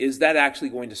 is that actually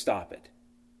going to stop it?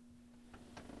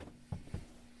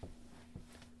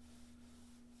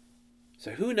 So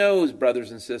who knows,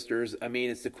 brothers and sisters? I mean,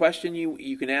 it's the question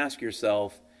you can ask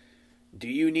yourself. Do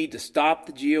you need to stop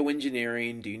the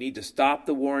geoengineering? Do you need to stop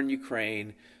the war in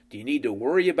Ukraine? Do you need to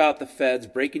worry about the feds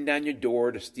breaking down your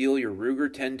door to steal your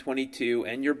Ruger 10/22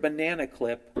 and your banana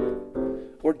clip?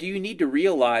 Or do you need to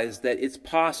realize that it's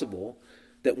possible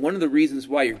that one of the reasons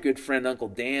why your good friend Uncle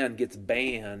Dan gets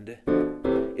banned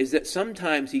is that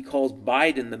sometimes he calls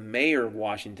Biden the mayor of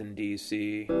Washington,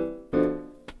 D.C.,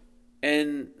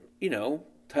 and,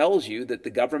 tells you that the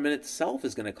government itself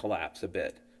is going to collapse a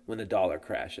bit when the dollar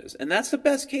crashes. And that's the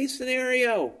best case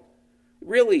scenario,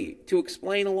 really, to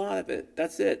explain a lot of it.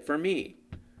 That's it for me.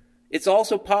 It's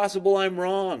also possible I'm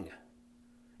wrong.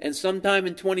 And sometime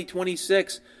in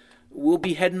 2026, we'll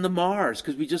be heading to Mars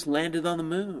because we just landed on the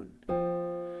moon.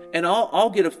 And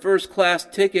I'll get a first-class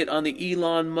ticket on the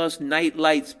Elon Musk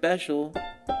Nightlight Special.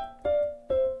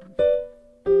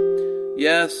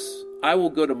 Yes, I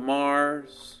will go to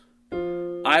Mars.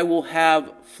 I will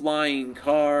have flying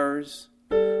cars.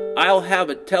 I'll have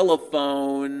a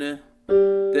telephone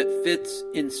that fits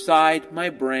inside my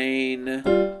brain.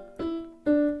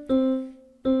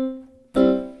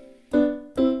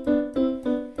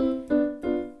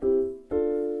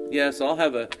 Yes, I'll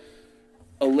have a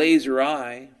laser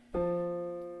eye.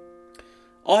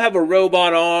 I'll have a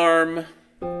robot arm.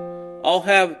 I'll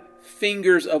have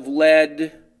fingers of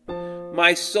lead.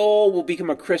 My soul will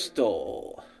become a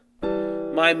crystal.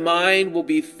 My mind will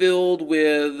be filled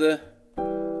with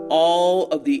all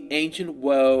of the ancient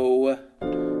woe.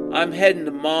 I'm heading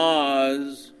to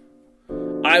Mars.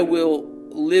 I will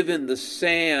live in the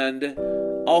sand.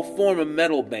 I'll form a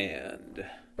metal band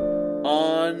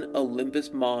on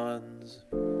Olympus Mons.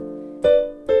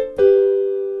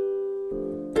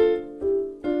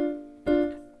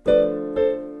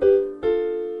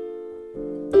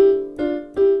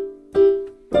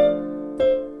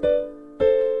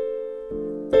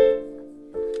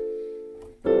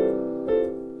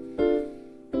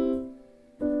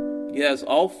 Yes,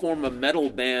 I'll form a metal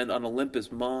band on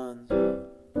Olympus Mons.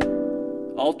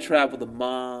 I'll travel to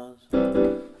Mars.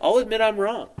 I'll admit I'm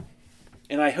wrong.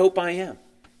 And I hope I am.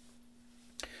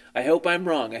 I hope I'm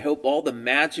wrong. I hope all the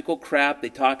magical crap they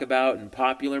talk about in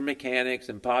popular mechanics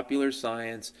and popular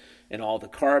science and all the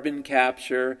carbon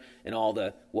capture and all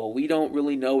the, we don't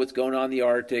really know what's going on in the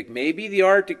Arctic. Maybe the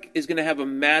Arctic is going to have a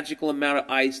magical amount of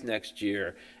ice next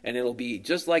year and it'll be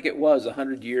just like it was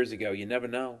 100 years ago. You never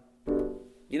know.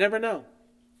 You never know.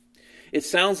 It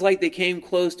sounds like they came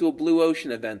close to a blue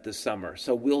ocean event this summer,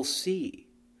 so we'll see.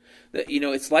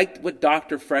 It's like what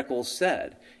Dr. Freckles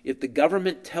said. If the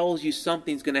government tells you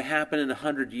something's going to happen in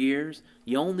 100 years,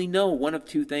 you only know one of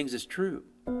two things is true.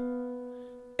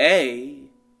 A,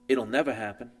 it'll never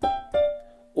happen.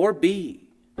 Or B,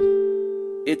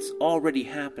 it's already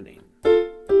happening.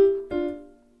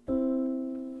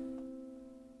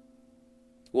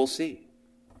 We'll see.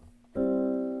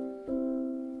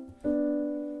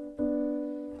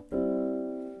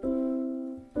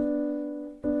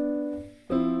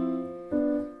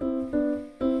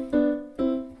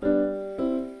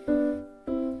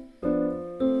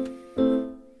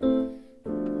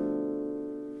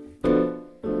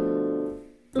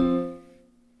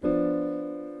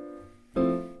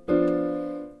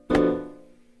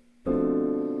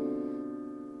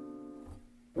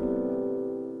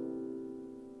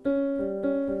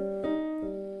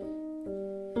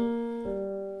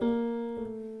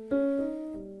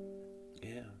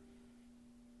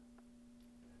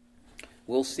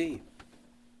 We'll see.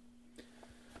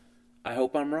 I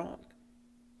hope I'm wrong.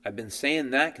 I've been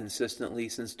saying that consistently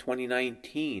since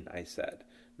 2019, I said.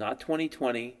 Not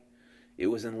 2020. It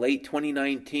was in late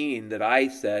 2019 that I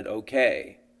said,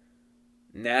 okay,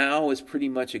 now is pretty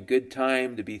much a good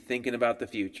time to be thinking about the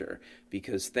future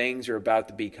because things are about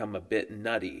to become a bit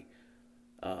nutty.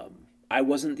 I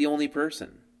wasn't the only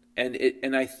person.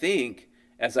 And I think,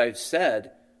 as I've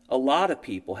said, a lot of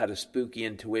people had a spooky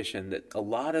intuition that a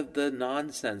lot of the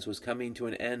nonsense was coming to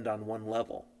an end on one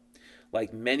level.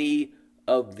 Like many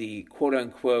of the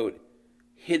quote-unquote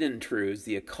hidden truths,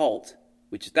 the occult,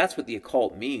 which that's what the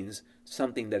occult means,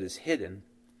 something that is hidden,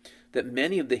 that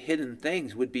many of the hidden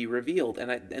things would be revealed,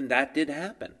 and that did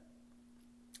happen.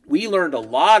 We learned a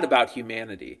lot about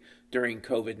humanity during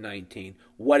COVID-19,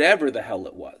 whatever the hell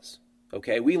it was.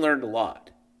 Okay, we learned a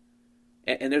lot.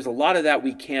 And there's a lot of that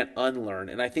we can't unlearn.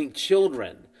 And I think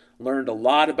children learned a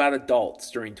lot about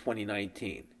adults during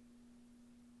 2019.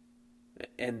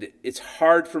 And it's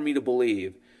hard for me to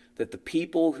believe that the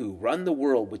people who run the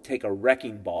world would take a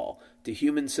wrecking ball to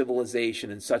human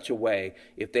civilization in such a way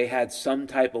if they had some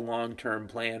type of long-term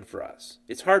plan for us.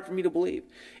 It's hard for me to believe.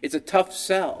 It's a tough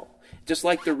sell. Just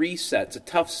like the reset, it's a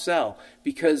tough sell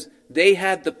because they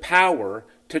had the power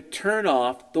to turn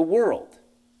off the world.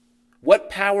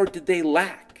 What power did they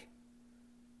lack?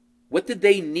 What did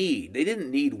they need? They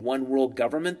didn't need one world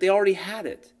government. They already had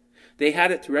it. They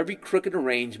had it through every crooked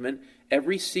arrangement,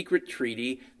 every secret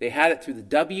treaty. They had it through the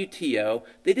WTO.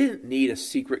 They didn't need a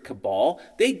secret cabal.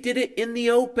 They did it in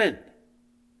the open.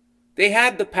 They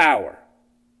had the power.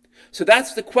 So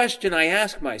that's the question I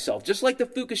ask myself, just like the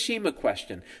Fukushima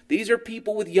question. These are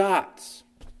people with yachts.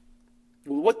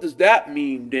 Well, what does that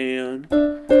mean, Dan?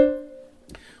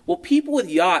 Well, people with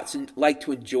yachts like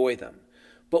to enjoy them.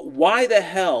 But why the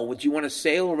hell would you want to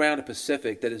sail around a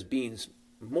Pacific that is being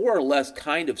more or less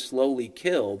kind of slowly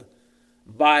killed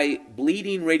by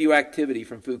bleeding radioactivity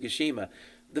from Fukushima?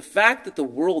 The fact that the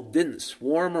world didn't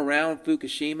swarm around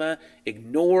Fukushima,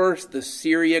 ignore the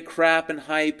Syria crap and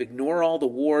hype, ignore all the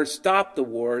wars, stop the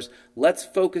wars, let's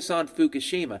focus on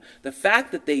Fukushima. The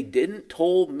fact that they didn't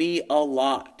told me a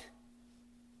lot.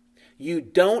 You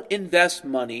don't invest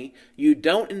money, you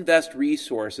don't invest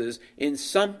resources in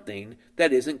something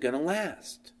that isn't going to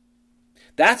last.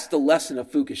 That's the lesson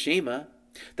of Fukushima.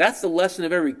 That's the lesson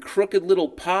of every crooked little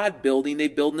pod building they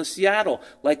build in Seattle,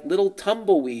 like little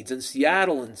tumbleweeds in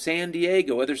Seattle and San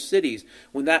Diego, other cities.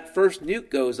 When that first nuke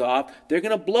goes off, they're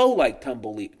going to blow like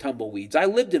tumbleweeds. I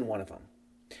lived in one of them.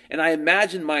 And I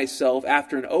imagine myself,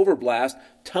 after an overblast,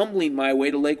 tumbling my way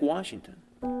to Lake Washington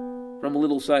from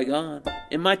Little Saigon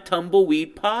in my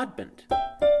tumbleweed podment.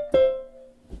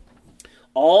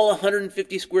 All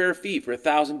 150 square feet for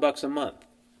 $1,000 a month.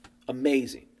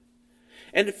 Amazing.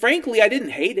 And frankly, I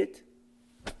didn't hate it.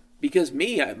 Because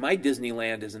my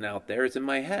Disneyland isn't out there. It's in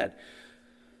my head.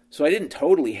 So I didn't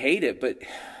totally hate it. But,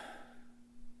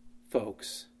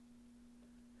 folks,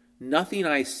 nothing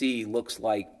I see looks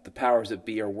like the powers that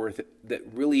be are worth it, that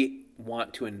really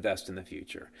want to invest in the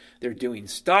future. They're doing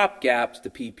stopgaps to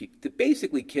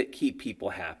basically keep people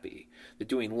happy. They're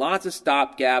doing lots of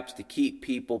stopgaps to keep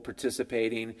people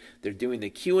participating. They're doing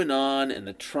the QAnon and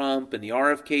the Trump and the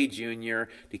RFK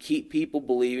Jr. to keep people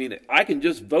believing that I can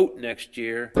just vote next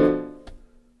year.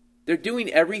 They're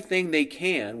doing everything they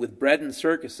can with bread and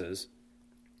circuses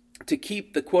to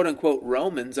keep the quote-unquote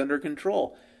Romans under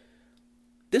control.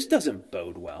 This doesn't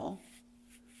bode well,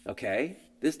 okay?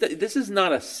 This is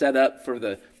not a setup for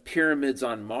the pyramids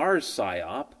on Mars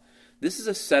psyop. This is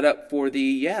a setup for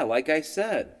like I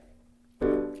said,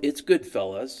 it's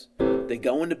Goodfellas. They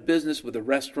go into business with a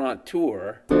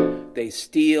restaurateur. They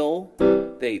steal.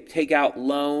 They take out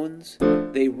loans.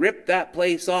 They rip that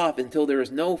place off until there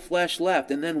is no flesh left.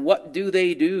 And then what do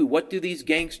they do? What do these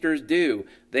gangsters do?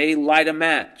 They light a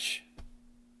match.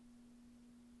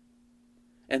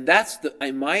 And that's,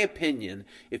 in my opinion,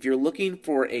 if you're looking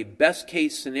for a best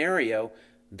case scenario,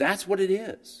 that's what it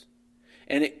is.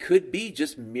 And it could be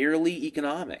just merely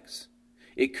economics.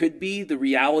 It could be the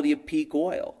reality of peak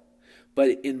oil.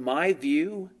 But in my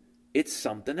view, it's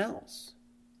something else.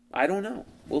 I don't know.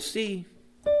 We'll see.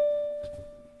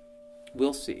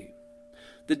 We'll see.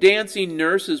 The dancing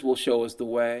nurses will show us the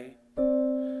way.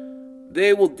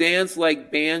 They will dance like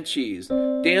banshees,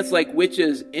 dance like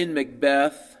witches in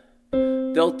Macbeth.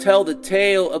 They'll tell the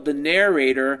tale of the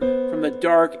narrator from a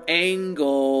dark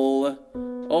angle.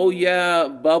 Oh yeah,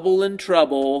 bubble and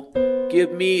trouble.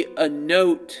 Give me a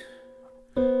note.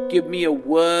 Give me a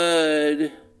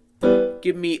wood.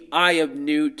 Give me eye of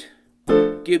newt.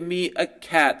 Give me a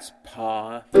cat's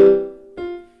paw.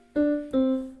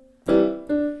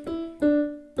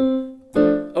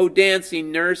 Oh,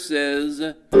 dancing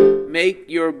nurses, make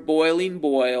your boiling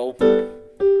boil.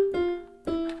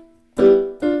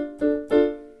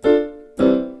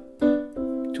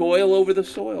 Toil over the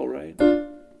soil, right?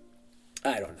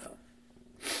 I don't know.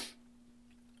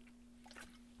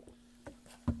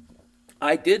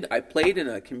 I played in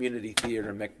a community theater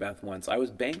in Macbeth once. I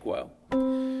was Banquo.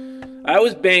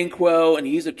 And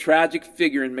he's a tragic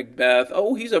figure in Macbeth.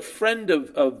 Oh, he's a friend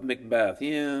of Macbeth.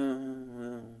 Yeah,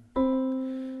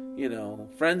 well,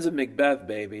 friends of Macbeth,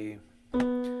 baby.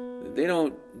 They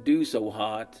don't do so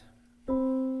hot.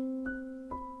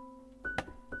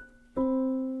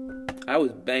 I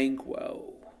was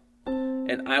Banquo,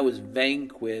 and I was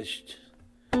vanquished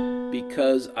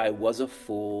because I was a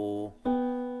fool.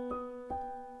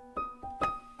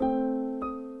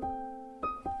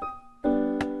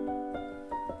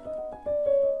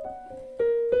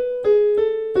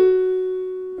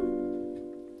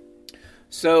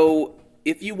 So,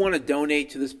 if you want to donate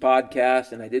to this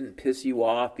podcast and I didn't piss you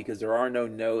off because there are no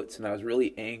notes and I was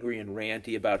really angry and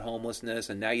ranty about homelessness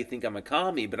and now you think I'm a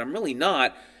commie, but I'm really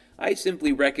not. I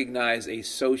simply recognize a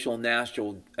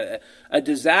a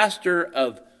disaster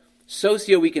of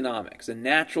socioeconomics, a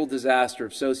natural disaster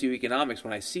of socioeconomics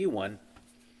when I see one.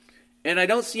 And I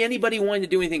don't see anybody wanting to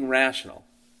do anything rational.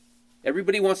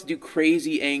 Everybody wants to do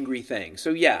crazy, angry things.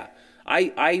 So yeah,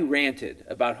 I ranted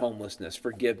about homelessness,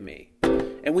 forgive me.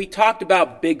 and we talked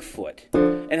about Bigfoot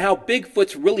and how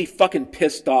Bigfoot's really fucking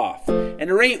pissed off. And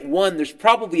there ain't one, there's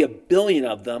probably 1 billion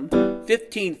of them,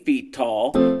 15 feet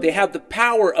tall. They have the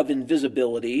power of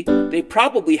invisibility. They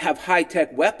probably have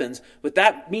high-tech weapons, but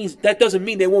that doesn't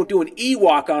mean they won't do an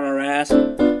Ewok on our ass.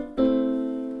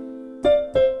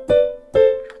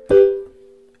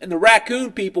 And the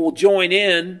raccoon people will join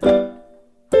in.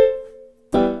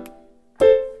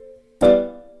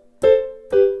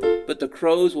 But the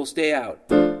crows will stay out.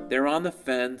 They're on the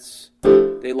fence.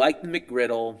 They like the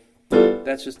McGriddle.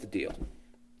 That's just the deal.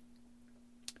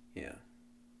 Yeah.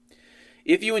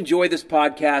 If you enjoy this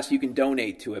podcast, you can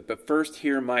donate to it. But first,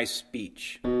 hear my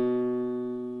speech.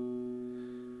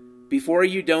 Before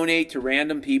you donate to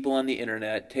random people on the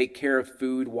internet, take care of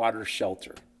food, water,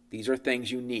 shelter. These are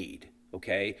things you need.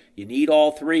 Okay, you need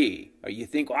all three. Or you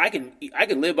think, well, I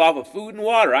can live off of food and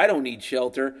water. I don't need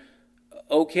shelter.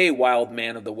 Okay, wild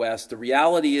man of the West. The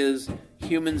reality is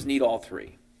humans need all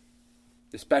three,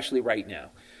 especially right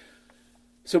now.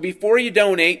 So before you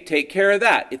donate, take care of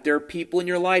that. If there are people in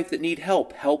your life that need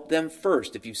help, help them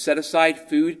first. If you set aside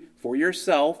food for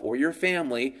yourself or your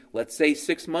family, let's say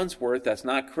 6 months worth, that's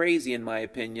not crazy in my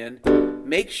opinion,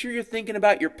 make sure you're thinking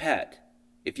about your pet.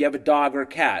 If you have a dog or a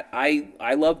cat.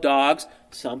 I love dogs.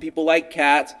 Some people like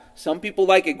cats. Some people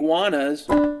like iguanas.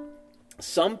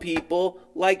 Some people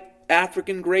like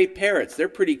African gray parrots. They're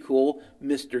pretty cool,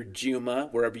 Mr. Juma,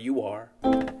 wherever you are.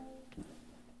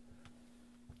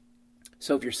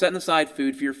 So if you're setting aside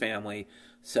food for your family,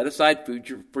 set aside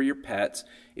food for your pets.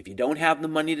 If you don't have the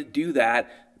money to do that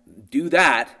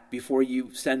before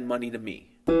you send money to me.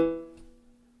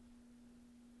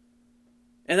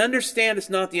 And understand it's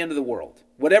not the end of the world.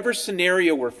 Whatever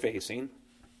scenario we're facing,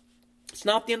 it's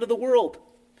not the end of the world.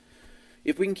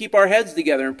 If we can keep our heads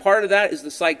together, and part of that is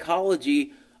the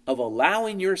psychology of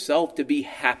allowing yourself to be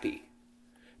happy.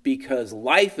 Because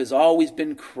life has always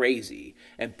been crazy,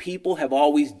 and people have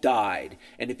always died.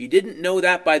 And if you didn't know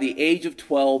that by the age of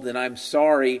 12, then I'm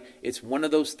sorry, it's one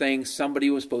of those things somebody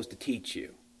was supposed to teach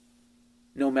you.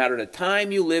 No matter the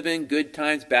time you live in, good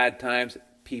times, bad times,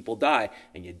 people die,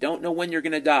 and you don't know when you're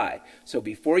going to die. So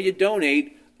before you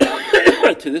donate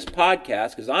to this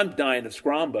podcast, because I'm dying of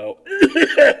scrombo,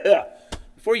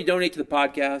 before you donate to the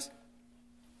podcast,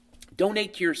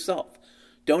 donate to yourself.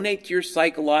 Donate to your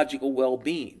psychological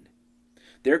well-being.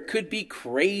 There could be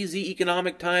crazy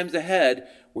economic times ahead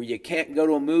where you can't go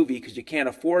to a movie because you can't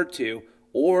afford to,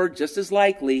 or just as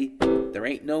likely, there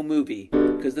ain't no movie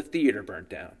because the theater burnt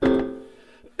down.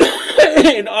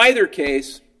 In either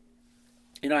case,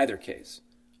 you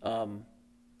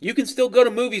can still go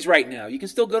to movies right now. You can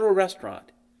still go to a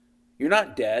restaurant. You're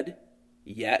not dead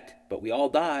yet, but we all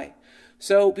die.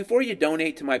 So before you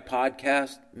donate to my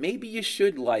podcast, maybe you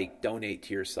should donate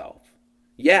to yourself.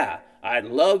 Yeah, I'd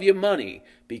love your money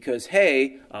because,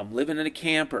 hey, I'm living in a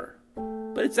camper.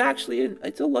 But it's actually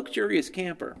it's a luxurious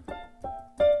camper.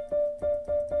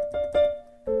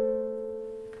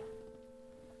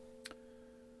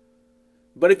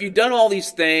 But if you've done all these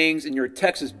things and you're a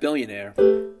Texas billionaire,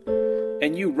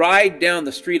 and you ride down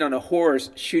the street on a horse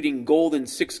shooting golden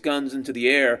 6 guns into the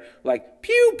air like,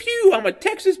 pew, pew, I'm a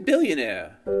Texas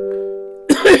billionaire.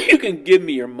 You can give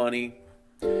me your money.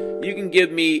 You can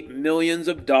give me millions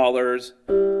of dollars.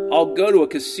 I'll go to a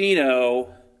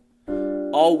casino.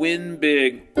 I'll win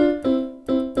big.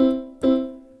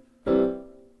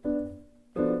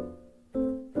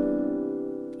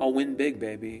 I'll win big,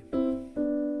 baby.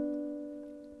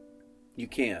 You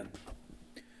can.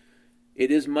 It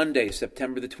is Monday,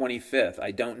 September the 25th. I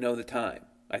don't know the time.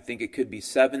 I think it could be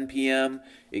 7 p.m.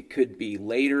 It could be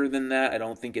later than that. I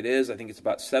don't think it is. I think it's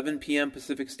about 7 p.m.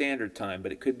 Pacific Standard Time,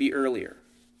 but it could be earlier.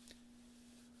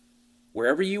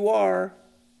 Wherever you are,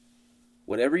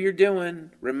 whatever you're doing,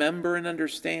 remember and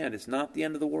understand it's not the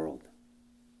end of the world.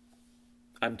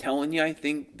 I'm telling you, I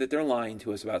think that they're lying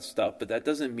to us about stuff, but that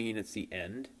doesn't mean it's the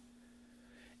end.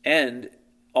 And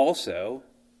also,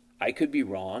 I could be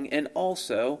wrong, and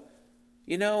also,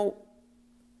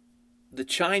 the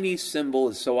Chinese symbol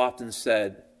is so often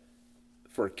said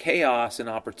for chaos and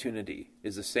opportunity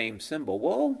is the same symbol.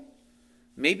 Well,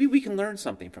 maybe we can learn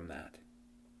something from that.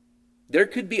 There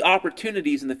could be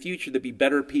opportunities in the future to be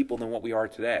better people than what we are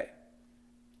today.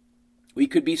 We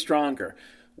could be stronger.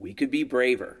 We could be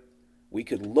braver. We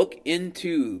could look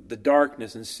into the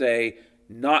darkness and say,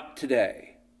 not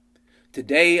today.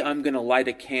 Today I'm going to light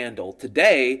a candle.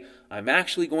 Today I'm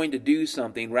actually going to do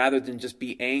something rather than just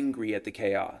be angry at the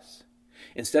chaos.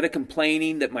 Instead of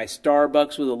complaining that my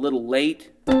Starbucks was a little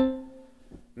late,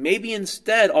 Maybe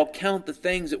instead I'll count the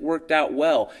things that worked out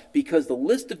well, because the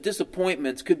list of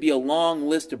disappointments could be a long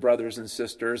list of brothers and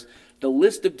sisters. The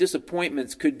list of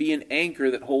disappointments could be an anchor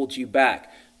that holds you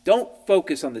back. Don't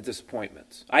focus on the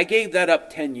disappointments. I gave that up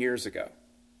 10 years ago.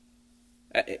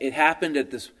 It happened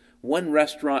at this one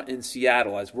restaurant in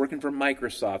Seattle. I was working for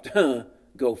Microsoft,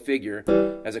 go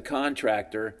figure, as a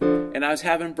contractor, and I was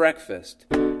having breakfast.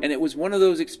 And it was one of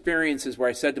those experiences where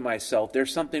I said to myself,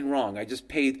 there's something wrong. I just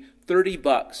paid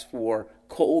 $30 for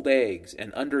cold eggs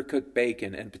and undercooked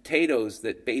bacon and potatoes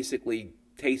that basically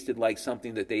tasted like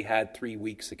something that they had 3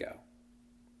 weeks ago.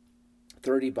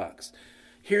 $30.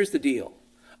 Here's the deal.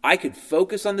 I could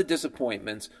focus on the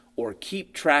disappointments or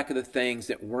keep track of the things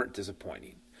that weren't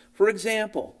disappointing. For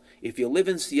example, if you live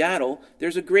in Seattle,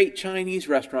 there's a great Chinese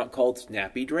restaurant called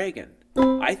Snappy Dragon.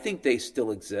 I think they still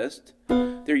exist.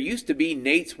 There used to be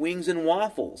Nate's Wings and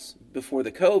Waffles before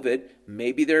the COVID.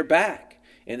 Maybe they're back.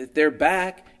 And if they're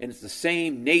back and it's the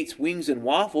same Nate's Wings and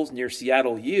Waffles near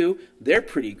Seattle U, they're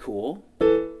pretty cool.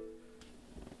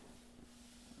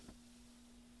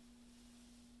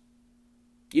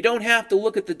 You don't have to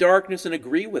look at the darkness and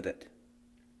agree with it.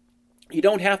 You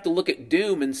don't have to look at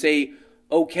doom and say,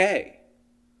 okay.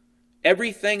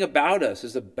 Everything about us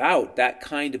is about that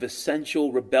kind of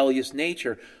essential rebellious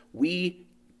nature. We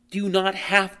do not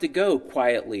have to go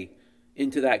quietly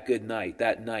into that good night,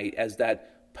 that night, as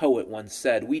that poet once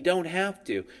said. We don't have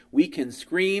to. We can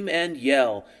scream and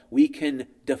yell. We can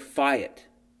defy it.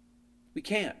 We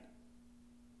can.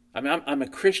 I mean, I'm a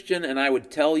Christian, and I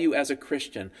would tell you as a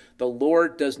Christian, the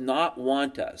Lord does not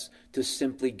want us to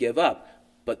simply give up,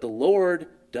 but the Lord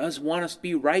does want us to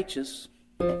be righteous.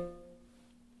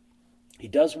 He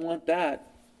does want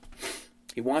that.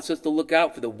 He wants us to look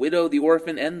out for the widow, the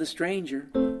orphan, and the stranger.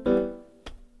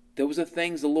 Those are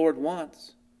things the Lord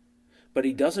wants. But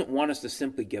He doesn't want us to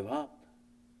simply give up.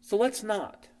 So let's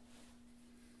not.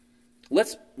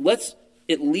 Let's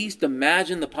at least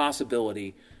imagine the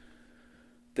possibility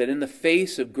that in the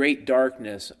face of great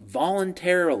darkness,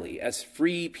 voluntarily, as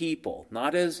free people,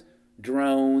 not as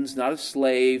drones, not as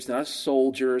slaves, not as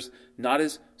soldiers, not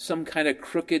as some kind of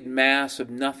crooked mass of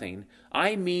nothing,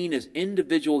 I mean as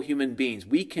individual human beings,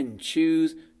 we can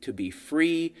choose to be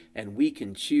free and we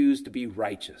can choose to be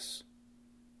righteous.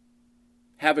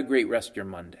 Have a great rest of your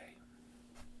Monday.